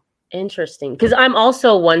belongs to. Interesting. Because I'm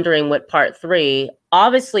also wondering what part 3.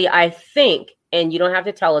 Obviously, I think, and you don't have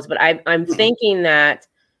to tell us, but I'm thinking that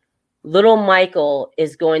little Michael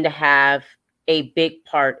is going to have a big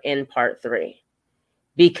part in part 3.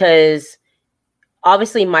 Because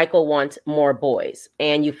obviously Michael wants more boys,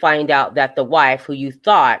 and you find out that the wife who you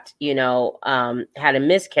thought, had a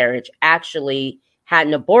miscarriage actually had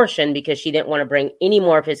an abortion because she didn't want to bring any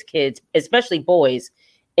more of his kids, especially boys,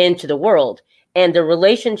 into the world. And the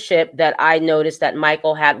relationship that I noticed that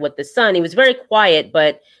Michael had with the son, he was very quiet,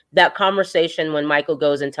 but that conversation when Michael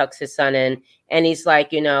goes and tucks his son in and he's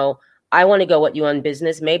like, I want to go with you on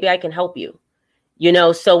business. Maybe I can help you.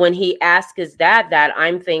 So when he asked his dad that,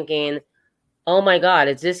 I'm thinking, oh my God,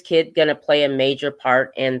 is this kid going to play a major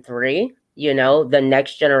part in 3, the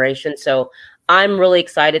next generation? So I'm really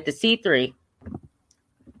excited to see 3.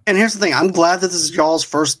 And here's the thing. I'm glad that this is y'all's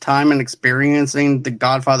first time in experiencing the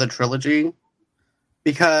Godfather trilogy,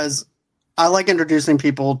 because I like introducing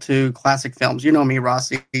people to classic films. You know me,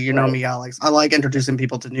 Rossi. You know me, Alex. I like introducing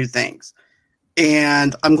people to new things.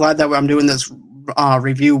 And I'm glad that I'm doing this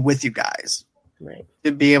review with you guys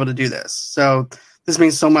to be able to do this. So this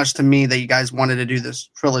means so much to me that you guys wanted to do this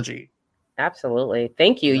trilogy. Absolutely.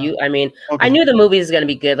 Thank you. Yeah. I knew the movie is going to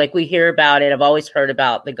be good. Like, we hear about it. I've always heard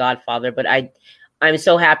about The Godfather, but I'm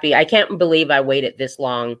so happy. I can't believe I waited this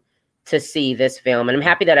long to see this film. And I'm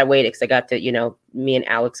happy that I waited because I got to, me and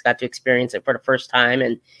Alex got to experience it for the first time.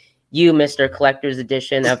 And you, Mr. Collector's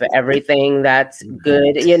Edition of everything that's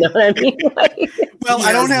good. You know what I mean? Well,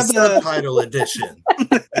 I don't have the subtitle edition.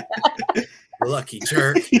 Lucky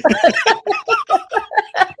jerk.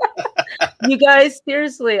 You guys,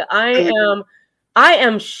 seriously, I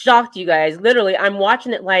am shocked, you guys. Literally, I'm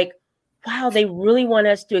watching it like, wow, they really want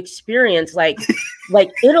us to experience like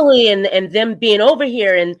Italy and them being over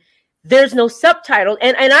here, and there's no subtitle.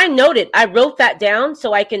 And I wrote that down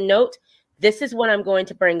so I can note this is what I'm going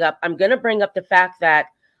to bring up. I'm going to bring up the fact that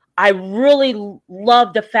I really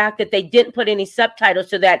love the fact that they didn't put any subtitles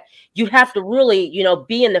so that you have to really,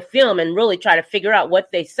 be in the film and really try to figure out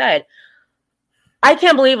what they said. I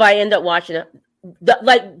can't believe I end up watching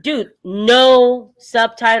it. Dude, no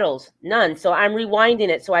subtitles, none. So I'm rewinding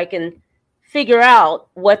it so I can figure out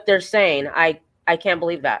what they're saying. I can't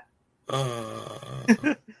believe that.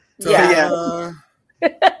 Yeah.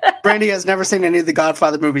 Brandy has never seen any of the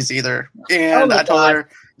Godfather movies either. And I told her,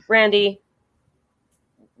 Brandy,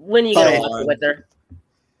 when are you going to watch it with her?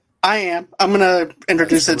 I am. I'm going to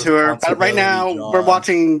introduce it to her. Right now, we're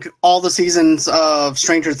watching all the seasons of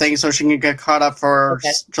Stranger Things so she can get caught up for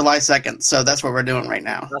July 2nd. So that's what we're doing right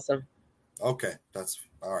now. Awesome. Okay, that's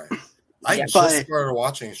all right. I just started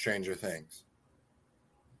watching Stranger Things.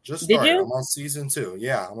 Just started. Did you? I'm on season 2.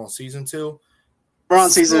 Yeah, I'm on season 2. We're on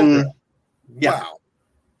season... Yeah. Wow.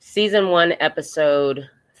 Season 1, episode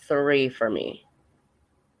 3 for me.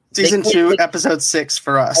 Season 2, episode 6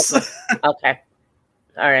 for us. Okay.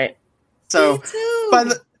 All right. So, by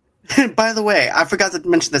the way, I forgot to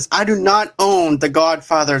mention this. I do not own the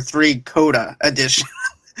Godfather 3 Coda edition,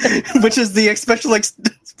 which is the special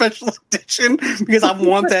edition, because I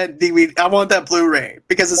want that DVD. I want that Blu-ray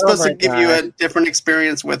because it's supposed to give you a different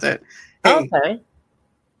experience with it. Hey, okay.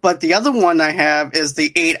 But the other one I have is the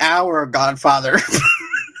 8-hour Godfather.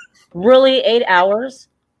 Really, 8 hours?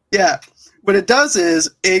 Yeah. What it does is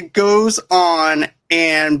it goes on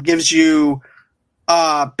and gives you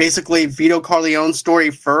basically Vito Corleone's story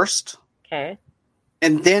first. Okay.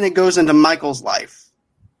 And then it goes into Michael's life.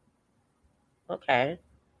 Okay.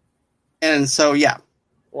 And so, yeah.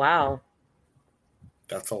 Wow.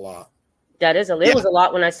 That's a lot. That is it was a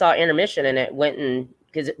lot when I saw intermission and it went and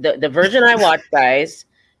because the version I watched, guys,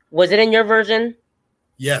 was it in your version?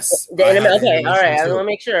 Yes. Okay, all right. I want to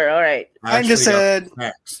make sure. All right. Mine just said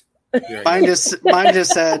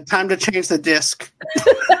time to change the disc.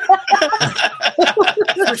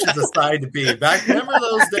 Pushes aside to be back. Remember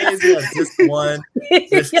those days? You had disc 1,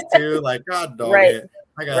 disc 2. Like, God dog it.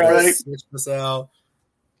 I gotta switch this out.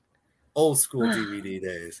 Old school DVD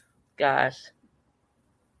days. Gosh.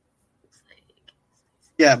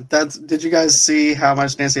 Yeah, did you guys see how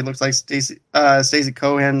much Nancy looks like Stacey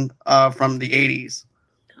Cohen from the 80s?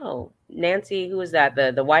 Oh, Nancy, who is that?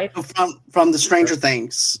 The wife? From the Stranger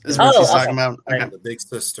Things is what she's talking about. Okay. The big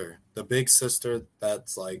sister. The big sister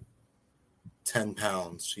that's like 10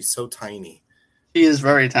 pounds. She's so tiny. She is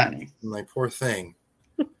very tiny. My poor thing.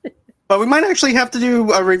 But we might actually have to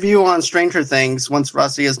do a review on Stranger Things once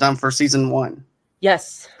Rossi is done for season 1.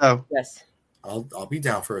 Yes. Oh. Yes. I'll be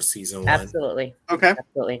down for a season 1. Absolutely. Okay.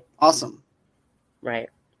 Absolutely. Awesome. Right.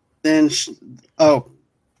 Then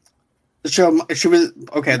the show she was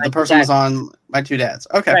okay. The person was on My Two Dads.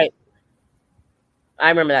 Okay. Right. I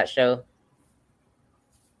remember that show.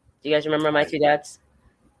 Do you guys remember My Two Dads?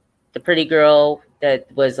 The pretty girl that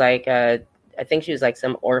was like I think she was like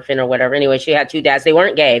some orphan or whatever. Anyway, she had 2 dads. They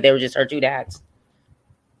weren't gay. They were just her 2 dads.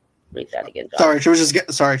 Read that again, John.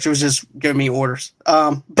 Sorry, she was just giving me orders.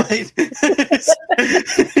 But you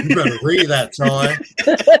better read that, Troy.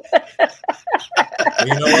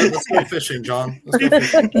 You know what? Let's go fishing, John. Let's go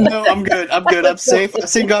fishing. No, I'm good. I'm safe. I've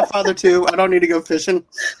seen Godfather 2. I don't need to go fishing.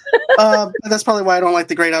 That's probably why I don't like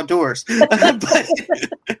the great outdoors.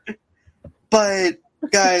 But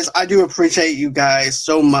guys, I do appreciate you guys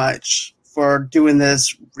so much for doing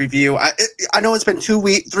this review. I know it's been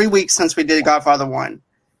 3 weeks since we did Godfather 1.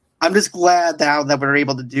 I'm just glad now that we're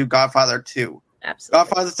able to do Godfather 2. Absolutely.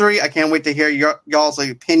 Godfather 3, I can't wait to hear y'all's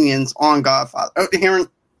opinions on Godfather.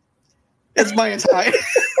 It's my entire...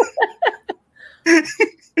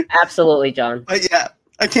 Absolutely, John. But yeah,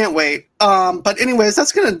 I can't wait. But anyways,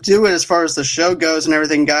 that's going to do it as far as the show goes and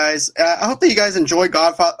everything, guys. I hope that you guys enjoy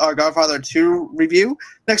our Godfather 2 review.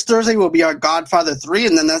 Next Thursday will be our Godfather 3,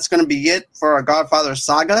 and then that's going to be it for our Godfather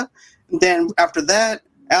saga. And then after that,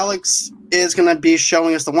 Alex is going to be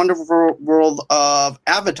showing us the wonderful world of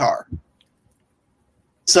Avatar.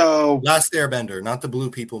 So Last Airbender, not the Blue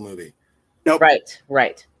People movie. Nope.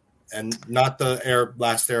 Right. And not the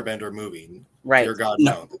Last Airbender movie. Right. Dear God,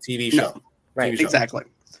 No. the TV show. No. Right. TV show. Exactly.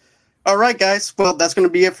 All right, guys. Well, that's going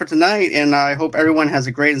to be it for tonight, and I hope everyone has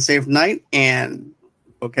a great and safe night, and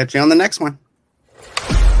we'll catch you on the next one.